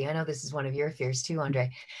complacency. I know this is one of your fears too, Andre.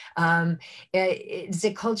 It's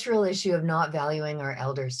a cultural issue of not valuing our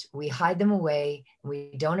elders. We hide them away.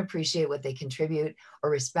 We don't appreciate what they contribute or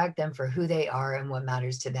respect them for who they are and what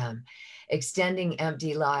matters to them. Extending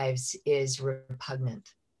empty lives is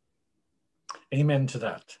repugnant. Amen to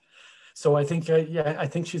that. So I think, I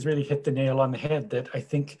think she's really hit the nail on the head that I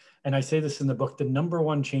think, and I say this in the book, the number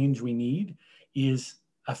one change we need is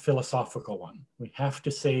a philosophical one. We have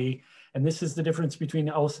to say, and this is the difference between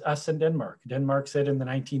us and Denmark. Denmark said in the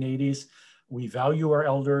 1980s, we value our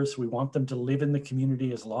elders. We want them to live in the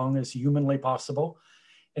community as long as humanly possible.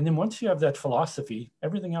 And then once you have that philosophy,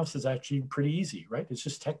 everything else is actually pretty easy, right? It's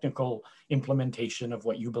just technical implementation of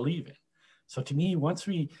what you believe in. So to me,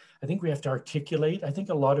 I think we have to articulate, I think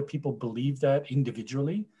a lot of people believe that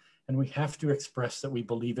individually, and we have to express that we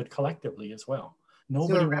believe it collectively as well.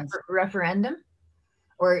 Nobody wants referendum?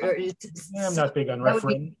 Or I'm not big on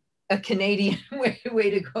referendum. A Canadian way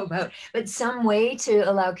to go about, but some way to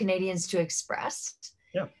allow Canadians to express.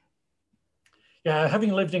 Yeah,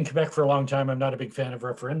 having lived in Quebec for a long time, I'm not a big fan of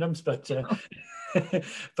referendums,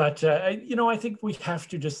 but I think we have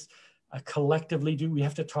to just collectively we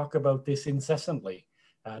have to talk about this incessantly,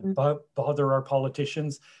 bother our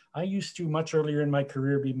politicians. I used to, much earlier in my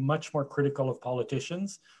career, be much more critical of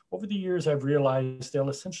politicians. Over the years, I've realized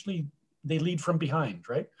they lead from behind,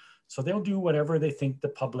 right? So they'll do whatever they think the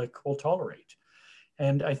public will tolerate.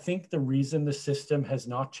 And I think the reason the system has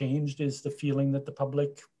not changed is the feeling that the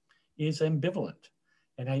public is ambivalent.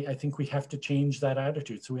 And I think we have to change that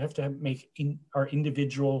attitude. So we have to make our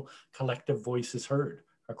individual collective voices heard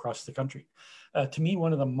across the country. To me,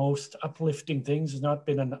 one of the most uplifting things has not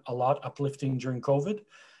been a lot uplifting during COVID,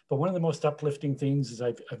 but one of the most uplifting things is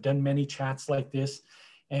I've done many chats like this,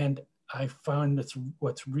 and I found that's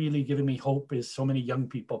what's really given me hope is so many young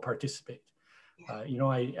people participate. You know,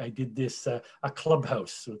 I did this, a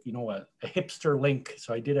Clubhouse, you know, a hipster link.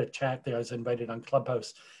 So I did a chat there. I was invited on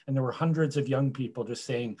Clubhouse, and there were hundreds of young people just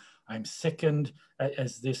saying, I'm sickened,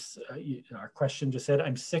 as this, our question just said,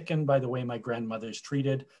 I'm sickened by the way my grandmother's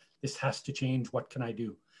treated. This has to change. What can I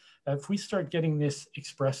do? If we start getting this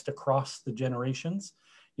expressed across the generations,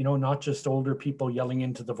 you know, not just older people yelling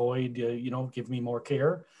into the void, you know, give me more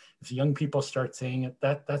care. If young people start saying it,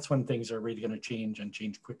 that's when things are really going to change and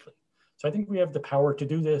change quickly. So I think we have the power to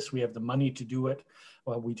do this. We have the money to do it.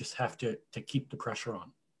 Well, we just have to keep the pressure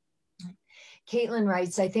on. Caitlin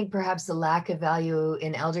writes, I think perhaps the lack of value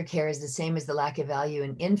in elder care is the same as the lack of value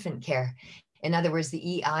in infant care. In other words,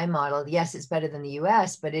 the EI model, yes, it's better than the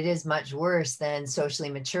US, but it is much worse than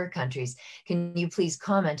socially mature countries. Can you please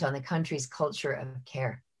comment on the country's culture of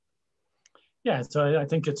care? Yeah, so I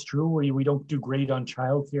think it's true. We don't do great on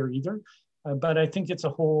childcare either. But I think there's a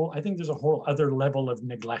whole other level of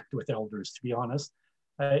neglect with elders, to be honest.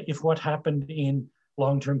 If what happened in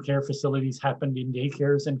long-term care facilities happened in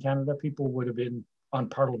daycares in Canada, people would have been on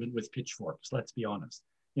Parliament with pitchforks, let's be honest.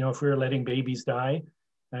 You know, if we were letting babies die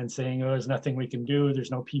and saying, oh, there's nothing we can do, there's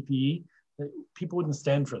no PPE, people wouldn't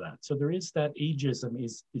stand for that. So there is that ageism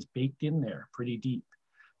is baked in there pretty deep.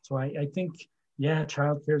 So I think, yeah,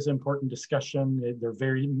 childcare is an important discussion. There are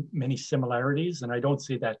very many similarities, and I don't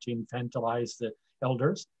say that to infantilize the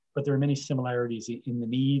elders, but there are many similarities in the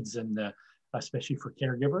needs and especially for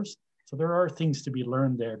caregivers. So there are things to be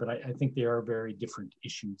learned there, but I think they are very different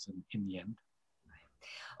issues in the end.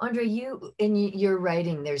 Andre, you in your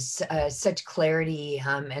writing, there's such clarity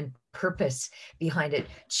and purpose behind it.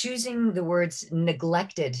 Choosing the words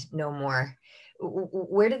neglected no more.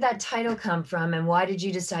 Where did that title come from, and why did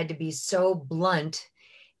you decide to be so blunt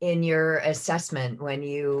in your assessment when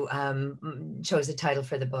you chose the title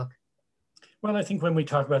for the book? Well, I think when we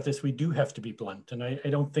talk about this, we do have to be blunt. And I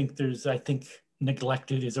don't think I think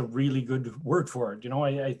neglected is a really good word for it. You know,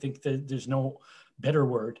 I think that there's no better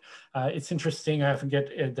word. It's interesting, I forget,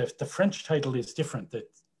 the French title is different. The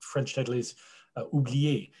French title is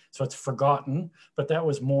oublié, so it's forgotten, but that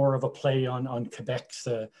was more of a play on Quebec's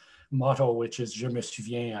motto, which is Je me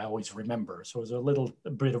souviens, I always remember. So it was a little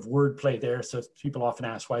bit of wordplay there. So people often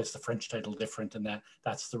ask, why is the French title different? And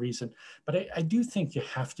that's the reason. But I do think you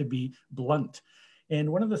have to be blunt. And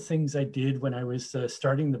one of the things I did when I was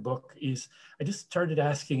starting the book is I just started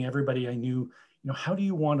asking everybody I knew, you know, how do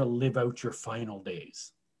you want to live out your final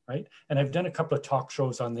days, right? And I've done a couple of talk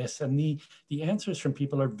shows on this, and the answers from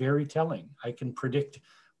people are very telling. I can predict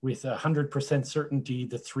with 100% certainty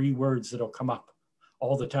the 3 words that'll come up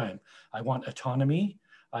all the time. I want autonomy,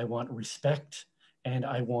 I want respect, and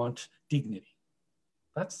I want dignity.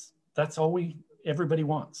 That's all everybody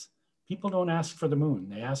wants. People don't ask for the moon.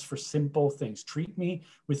 They ask for simple things. Treat me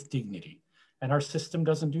with dignity. And our system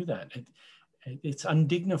doesn't do that. It's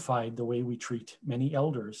undignified the way we treat many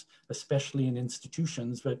elders, especially in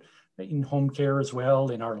institutions, but in home care as well,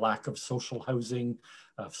 in our lack of social housing,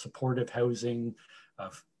 of supportive housing,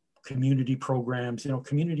 of community programs. You know,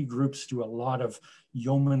 community groups do a lot of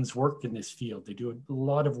yeoman's work in this field. They do a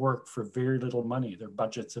lot of work for very little money. Their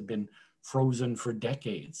budgets have been frozen for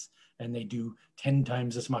decades, and they do 10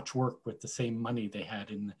 times as much work with the same money they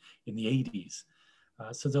had in the 80s.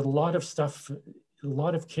 So there's a lot of stuff, a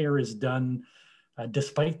lot of care is done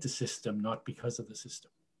despite the system, not because of the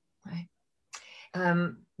system. Right.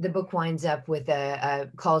 The book winds up with a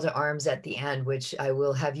call to arms at the end, which I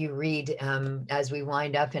will have you read as we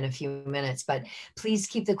wind up in a few minutes. But please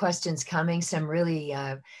keep the questions coming. Some really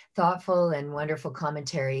thoughtful and wonderful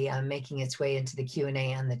commentary making its way into the Q&A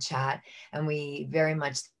and the chat. And we very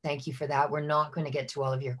much thank you for that. We're not going to get to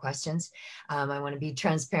all of your questions. I want to be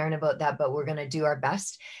transparent about that, but we're going to do our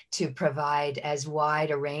best to provide as wide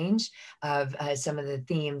a range of some of the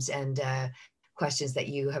themes and questions that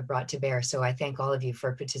you have brought to bear. So I thank all of you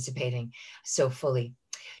for participating so fully.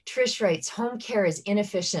 Trish writes, home care is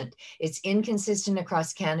inefficient. It's inconsistent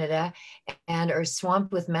across Canada and are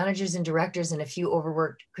swamped with managers and directors and a few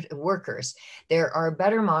overworked workers. There are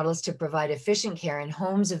better models to provide efficient care in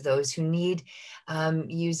homes of those who need.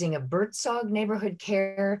 Using a Buurtzorg neighborhood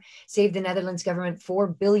care saved the Netherlands government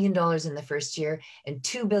 $4 billion in the first year and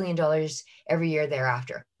 $2 billion every year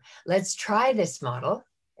thereafter. Let's try this model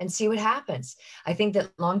and see what happens. I think that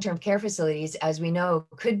long-term care facilities, as we know,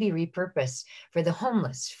 could be repurposed for the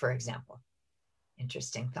homeless, for example.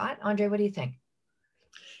 Interesting thought. Andre, what do you think?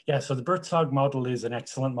 Yeah, so the Buurtzorg model is an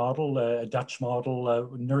excellent model, a Dutch model,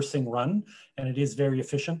 nursing run, and it is very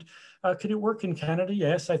efficient. Could it work in Canada?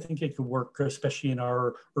 Yes, I think it could work, especially in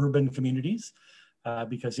our urban communities.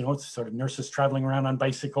 because, you know, it's sort of nurses traveling around on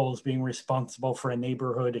bicycles, being responsible for a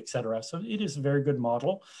neighborhood, et cetera. So it is a very good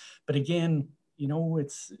model. But again, you know,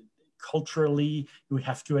 it's culturally, we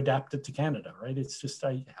have to adapt it to Canada, right? It's just,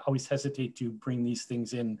 I always hesitate to bring these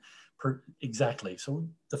things in exactly. So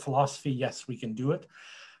the philosophy, yes, we can do it.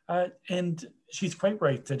 And she's quite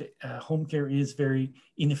right that home care is very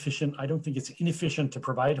inefficient. I don't think it's inefficient to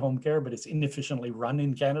provide home care, but it's inefficiently run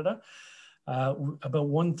in Canada. About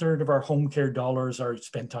 1/3 of our home care dollars are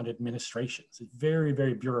spent on administrations. It's very,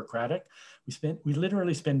 very bureaucratic. We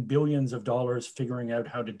literally spend billions of dollars figuring out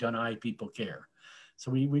how to deny people care.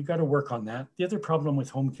 So we've got to work on that. The other problem with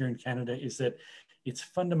home care in Canada is that it's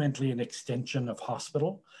fundamentally an extension of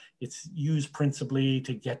hospital. It's used principally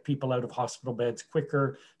to get people out of hospital beds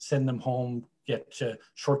quicker, send them home, get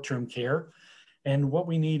short-term care. And what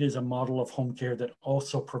we need is a model of home care that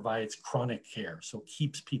also provides chronic care, so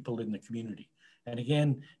keeps people in the community. And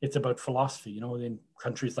again, it's about philosophy. You know, in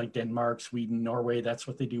countries like Denmark, Sweden, Norway, that's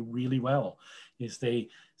what they do really well, is they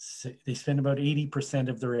spend about 80%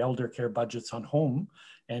 of their elder care budgets on home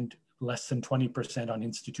and less than 20% on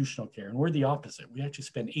institutional care. And we're the opposite. We actually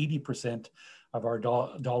spend 80% of our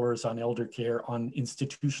dollars on elder care on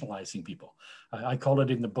institutionalizing people. I call it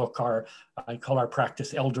in the book, I call our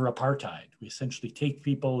practice elder apartheid. We essentially take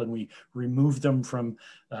people and we remove them from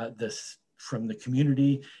the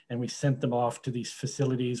community, and we sent them off to these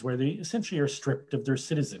facilities where they essentially are stripped of their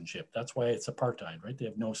citizenship. That's why it's apartheid, right? They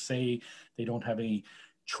have no say, they don't have any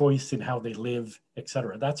choice in how they live, et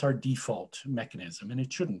cetera. That's our default mechanism, and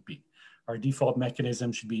it shouldn't be. Our default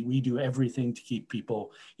mechanism should be we do everything to keep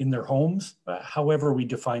people in their homes, however we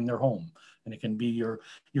define their home. And it can be your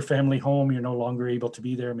family home, you're no longer able to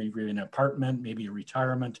be there, maybe you're in an apartment, maybe a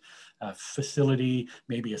retirement facility,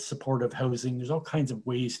 maybe a supportive housing. There's all kinds of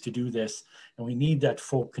ways to do this. And we need that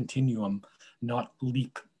full continuum, not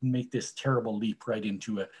make this terrible leap right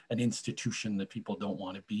into an institution that people don't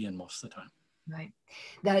want to be in most of the time. Right.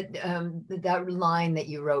 That line that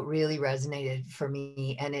you wrote really resonated for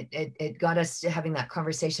me. And it got us to having that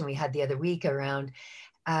conversation we had the other week around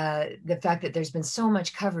the fact that there's been so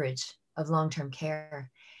much coverage of long-term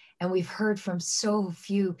care. And we've heard from so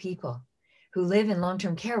few people who live in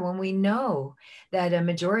long-term care, when we know that a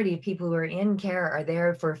majority of people who are in care are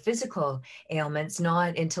there for physical ailments,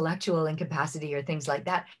 not intellectual incapacity or things like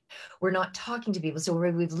that. We're not talking to people. So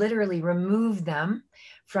we've literally removed them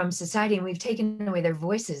from society, and we've taken away their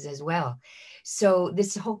voices as well. So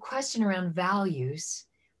this whole question around values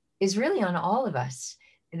is really on all of us,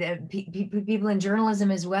 people in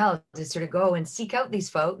journalism as well, to sort of go and seek out these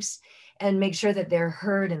folks and make sure that they're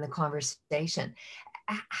heard in the conversation.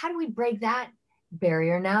 How do we break that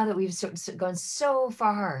barrier now that we've gone so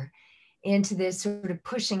far into this sort of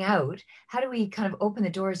pushing out? How do we kind of open the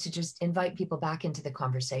doors to just invite people back into the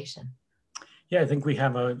conversation? Yeah, I think we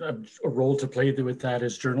have a role to play with that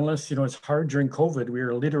as journalists. You know, it's hard during COVID. We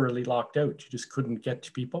were literally locked out. You just couldn't get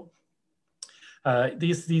to people.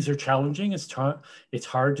 These are challenging. It's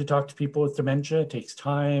hard to talk to people with dementia. It takes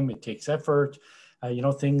time. It takes effort. You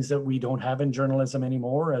know, things that we don't have in journalism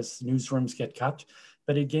anymore as newsrooms get cut.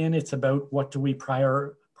 But again, it's about what do we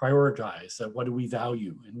prioritize? What do we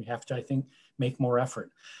value? And we have to, I think, make more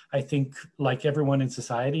effort. I think, like everyone in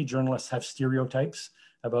society, journalists have stereotypes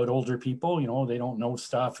about older people. You know, they don't know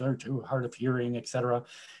stuff, they're too hard of hearing, et cetera.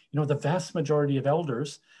 You know, the vast majority of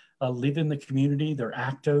elders live in the community, they're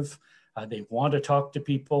active, they want to talk to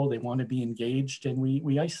people, they want to be engaged, and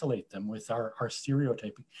we isolate them with our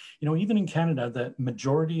stereotyping. You know, even in Canada, the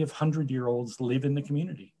majority of 100-year-olds live in the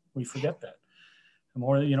community. We forget that.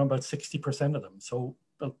 More, you know, about 60% of them. So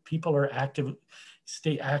people are active,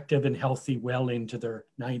 stay active and healthy well into their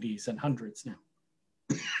 90s and hundreds now.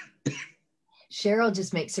 Cheryl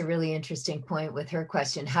just makes a really interesting point with her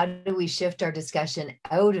question. How do we shift our discussion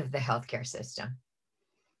out of the healthcare system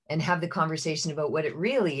and have the conversation about what it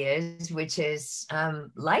really is, which is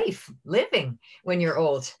life, living when you're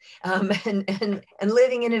old, and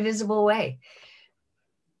living in a visible way?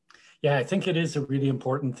 Yeah, I think it is a really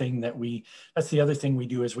important thing that that's the other thing we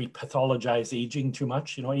do, is we pathologize aging too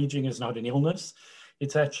much. You know, aging is not an illness.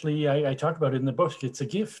 It's actually, I talk about it in the book, it's a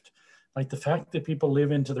gift. Like the fact that people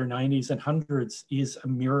live into their 90s and hundreds is a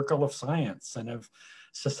miracle of science and of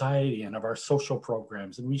society and of our social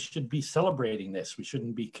programs. And we should be celebrating this. We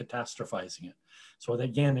shouldn't be catastrophizing it. So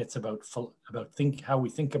again, it's about how we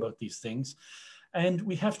think about these things. And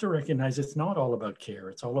we have to recognize it's not all about care.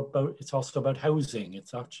 It's also about housing.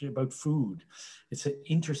 It's actually about food. It's an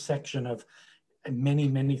intersection of many,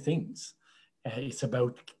 many things. It's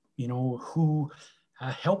about, you know, who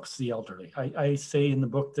helps the elderly. I say in the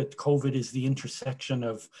book that COVID is the intersection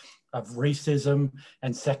of racism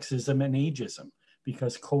and sexism and ageism.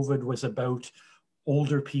 because COVID was about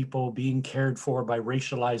older people being cared for by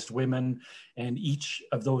racialized women, and each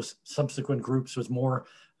of those subsequent groups was more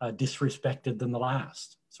disrespected than the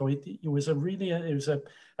last. So it was a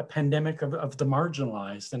pandemic of the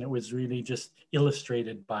marginalized, and it was really just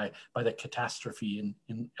illustrated by the catastrophe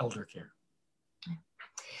in elder care.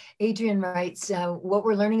 Adrian writes, what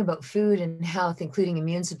we're learning about food and health, including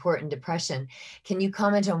immune support and depression. Can you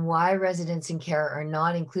comment on why residents in care are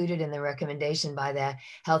not included in the recommendation by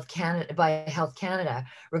Health Canada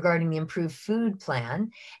regarding the improved food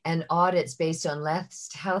plan and audits based on less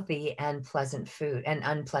healthy and pleasant food and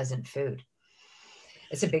unpleasant food?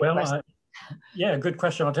 It's a big question. Yeah, good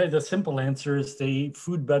question. I'll tell you the simple answer is the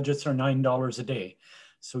food budgets are $9 a day.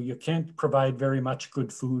 So you can't provide very much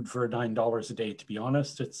good food for $9 a day, to be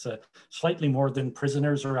honest. It's slightly more than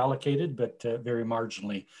prisoners are allocated, but very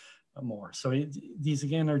marginally more. So these,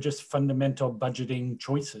 again, are just fundamental budgeting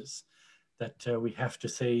choices that we have to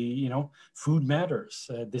say, you know, food matters.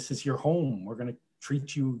 This is your home. We're going to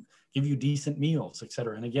treat you, give you decent meals, et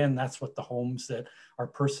cetera. And again, that's what the homes that are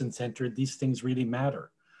person-centered, these things really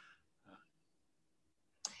matter.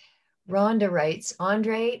 Rhonda writes,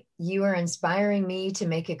 Andre, you are inspiring me to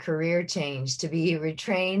make a career change, to be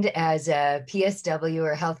retrained as a PSW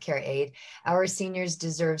or healthcare aide. Our seniors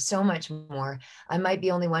deserve so much more. I might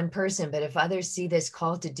be only one person, but if others see this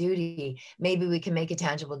call to duty, maybe we can make a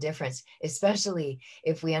tangible difference, especially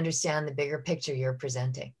if we understand the bigger picture you're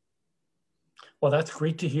presenting. Well, that's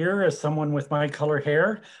great to hear. As someone with my color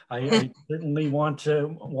hair, I certainly want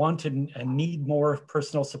and need more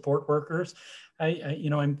personal support workers.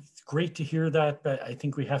 I'm great to hear that, but I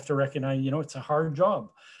think we have to recognize, it's a hard job.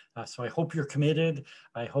 So I hope you're committed.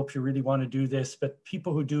 I hope you really want to do this, but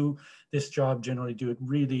people who do this job generally do it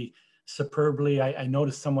really superbly. I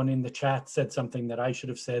noticed someone in the chat said something that I should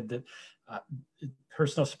have said, that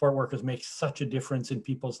personal support workers make such a difference in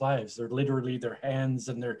people's lives. They're literally their hands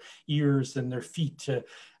and their ears and their feet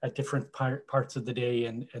at different parts of the day,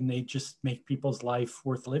 and they just make people's life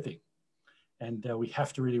worth living. And we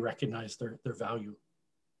have to really recognize their value.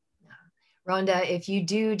 Rhonda, if you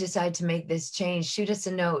do decide to make this change, shoot us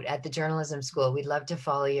a note at the journalism school. We'd love to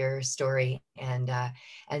follow your story and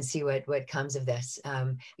see what comes of this,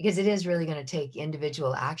 because it is really going to take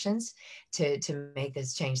individual actions to make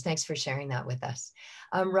this change. Thanks for sharing that with us.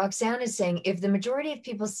 Roxanne is saying, if the majority of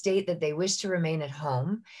people state that they wish to remain at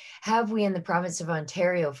home, have we in the province of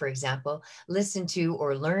Ontario, for example, listened to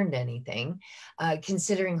or learned anything,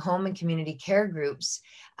 considering home and community care groups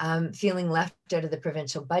feeling left out of the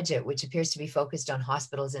provincial budget, which appears to be focused on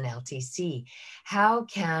hospitals and LTC? How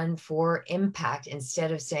can, for impact,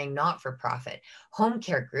 instead of saying not-for-profit, home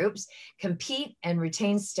care groups compete and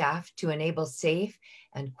retain staff to enable safe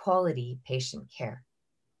and quality patient care?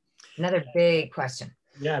 Another big question.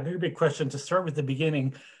 Yeah, very big question. To start with the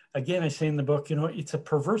beginning, again, I say in the book, it's a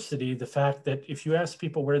perversity, the fact that if you ask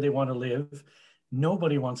people where they want to live,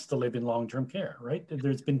 nobody wants to live in long-term care, right?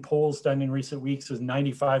 There's been polls done in recent weeks with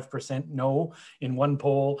 95% no. In one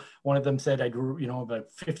poll, one of them said, about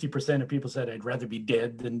 50% of people said, I'd rather be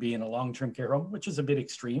dead than be in a long-term care home, which is a bit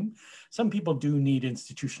extreme. Some people do need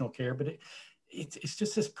institutional care, but it's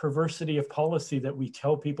just this perversity of policy that we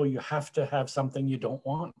tell people you have to have something you don't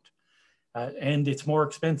want. And it's more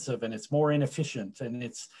expensive and it's more inefficient. And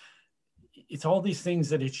it's all these things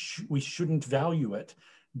that we shouldn't value it,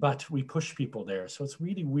 but we push people there. So it's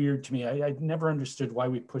really weird to me. I never understood why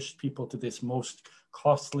we pushed people to this most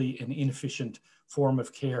costly and inefficient form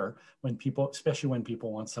of care when people, especially when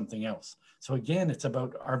people want something else. So again, it's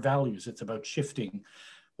about our values. It's about shifting.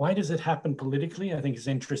 Why does it happen politically? I think it's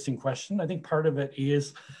an interesting question. I think part of it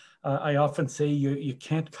is, I often say you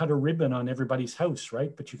can't cut a ribbon on everybody's house,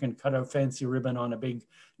 right? But you can cut a fancy ribbon on a big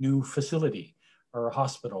new facility or a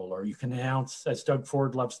hospital, or you can announce, as Doug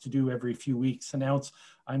Ford loves to do every few weeks, announce,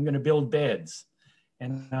 I'm going to build beds.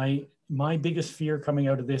 And my biggest fear coming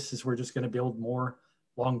out of this is we're just going to build more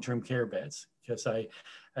long-term care beds. Because I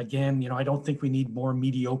don't think we need more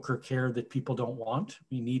mediocre care that people don't want.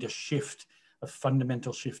 We need a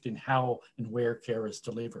fundamental shift in how and where care is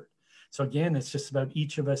delivered. So again, it's just about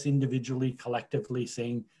each of us individually, collectively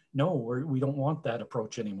saying, no, we don't want that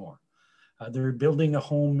approach anymore. They're building a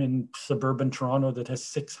home in suburban Toronto that has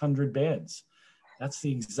 600 beds. That's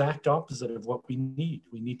the exact opposite of what we need.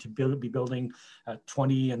 We need to be building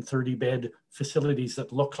 20 and 30 bed facilities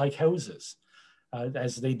that look like houses,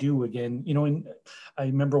 as they do again. I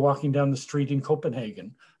remember walking down the street in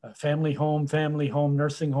Copenhagen, family home,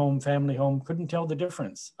 nursing home, family home, couldn't tell the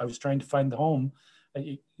difference. I was trying to find the home.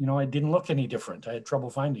 I didn't look any different. I had trouble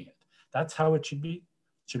finding it. That's how it should be.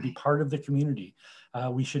 It should be part of the community.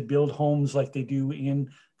 We should build homes like they do in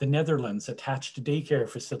The Netherlands attached daycare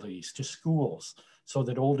facilities to schools so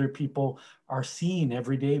that older people are seen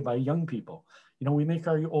every day by young people. You know, we make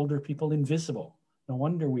our older people invisible. No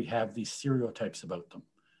wonder we have these stereotypes about them.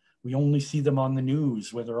 We only see them on the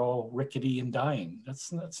news where they're all rickety and dying.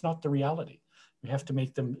 That's not the reality. We have to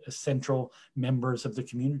make them essential members of the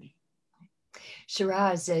community.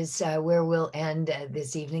 Shiraz is where we'll end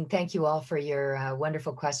this evening. Thank you all for your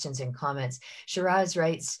wonderful questions and comments. Shiraz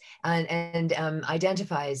writes and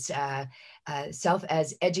identifies self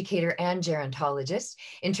as educator and gerontologist.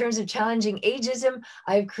 In terms of challenging ageism,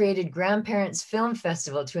 I've created Grandparents Film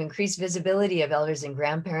Festival to increase visibility of elders and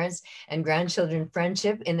grandparents and grandchildren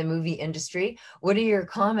friendship in the movie industry. What are your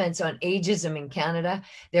comments on ageism in Canada?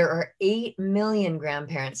 There are 8 million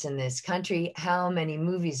grandparents in this country. How many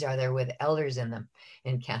movies are there with elders in them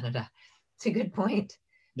in Canada? It's a good point.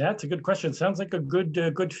 Yeah, it's a good question. Sounds like a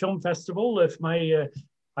good film festival. If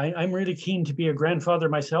I'm really keen to be a grandfather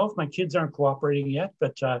myself. My kids aren't cooperating yet,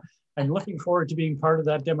 but I'm looking forward to being part of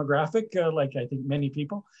that demographic, like I think many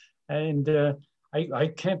people. And I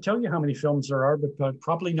can't tell you how many films there are, but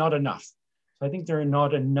probably not enough. So I think there are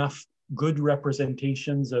not enough good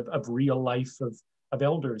representations of real life of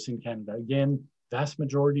elders in Canada. Again, vast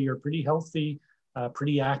majority are pretty healthy,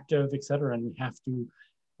 pretty active, et cetera. And we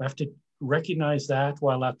have to recognize that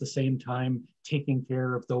while at the same time taking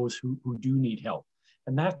care of those who do need help.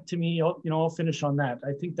 And that, to me, I'll finish on that.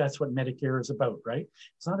 I think that's what Medicare is about, right?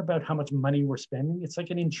 It's not about how much money we're spending. It's like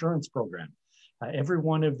an insurance program. Every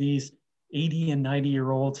one of these 80 and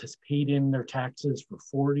 90-year-olds has paid in their taxes for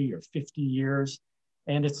 40 or 50 years,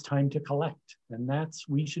 and it's time to collect. And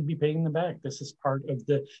we should be paying them back. This is part of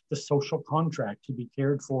the social contract to be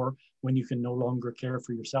cared for when you can no longer care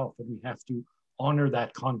for yourself. And we have to honor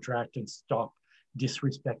that contract and stop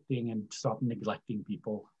disrespecting and stop neglecting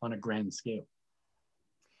people on a grand scale.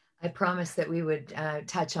 I promised that we would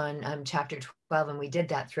touch on chapter 12, and we did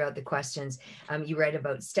that throughout the questions. You write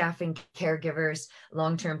about staffing, caregivers,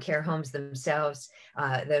 long-term care homes themselves,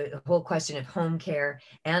 the whole question of home care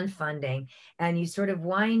and funding, and you sort of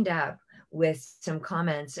wind up with some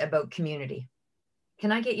comments about community.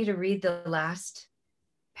 Can I get you to read the last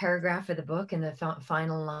paragraph of the book and the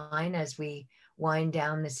final line as we wind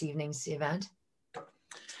down this evening's event?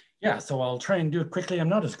 Yeah, so I'll try and do it quickly. I'm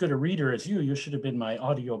not as good a reader as you. You should have been my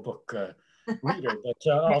audiobook reader,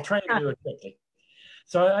 but I'll try and do it quickly.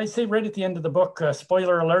 So I say right at the end of the book,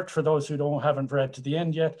 spoiler alert for those who haven't read to the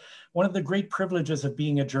end yet, one of the great privileges of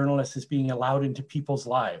being a journalist is being allowed into people's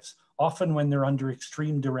lives, often when they're under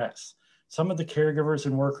extreme duress. Some of the caregivers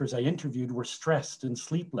and workers I interviewed were stressed and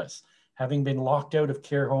sleepless, having been locked out of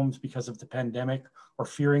care homes because of the pandemic or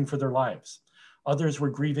fearing for their lives. Others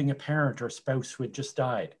were grieving a parent or spouse who had just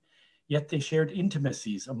died. Yet they shared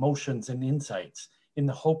intimacies, emotions, and insights in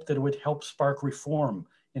the hope that it would help spark reform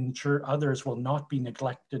and ensure others will not be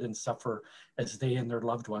neglected and suffer as they and their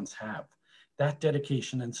loved ones have. That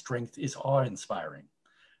dedication and strength is awe-inspiring.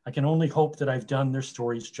 I can only hope that I've done their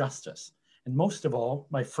stories justice. And most of all,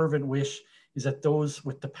 my fervent wish is that those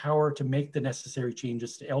with the power to make the necessary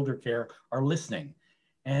changes to elder care are listening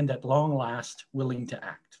and at long last willing to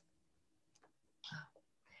act.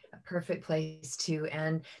 Perfect place to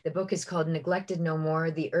end. The book is called Neglected No More,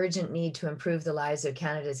 The Urgent Need to Improve the Lives of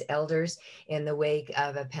Canada's Elders in the Wake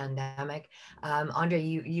of a Pandemic. Andre,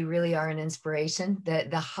 you really are an inspiration.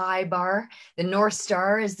 The high bar, the North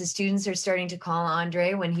Star, as the students are starting to call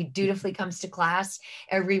Andre, when he dutifully comes to class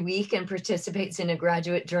every week and participates in a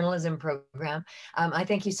graduate journalism program. I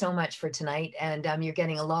thank you so much for tonight. And you're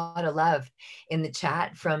getting a lot of love in the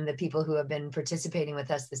chat from the people who have been participating with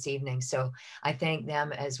us this evening. So I thank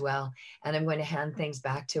them as well. And I'm going to hand things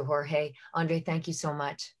back to Jorge. Andre, thank you so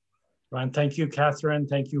much. And thank you, Kathryn.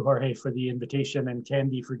 Thank you, Jorge, for the invitation, and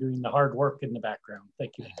Candy for doing the hard work in the background.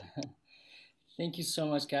 Thank you. Thank you so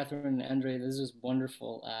much, Kathryn and Andre. This was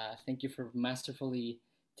wonderful. Thank you for masterfully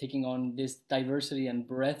taking on this diversity and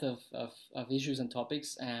breadth of issues and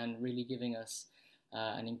topics and really giving us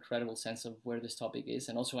an incredible sense of where this topic is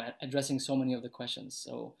and also addressing so many of the questions.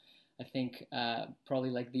 So I think probably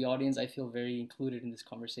like the audience, I feel very included in this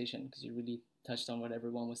conversation because you really touched on what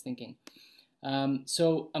everyone was thinking.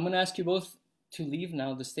 So I'm going to ask you both to leave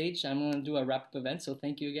now the stage. I'm going to do a wrap-up event. So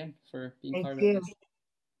thank you again for being part of this.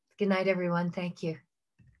 Good night, everyone. Thank you.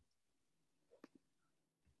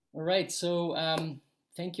 All right. So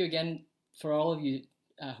thank you again for all of you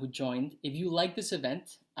who joined. If you like this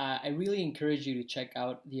event, I really encourage you to check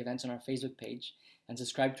out the events on our Facebook page and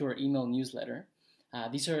subscribe to our email newsletter.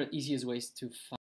 These are the easiest ways to find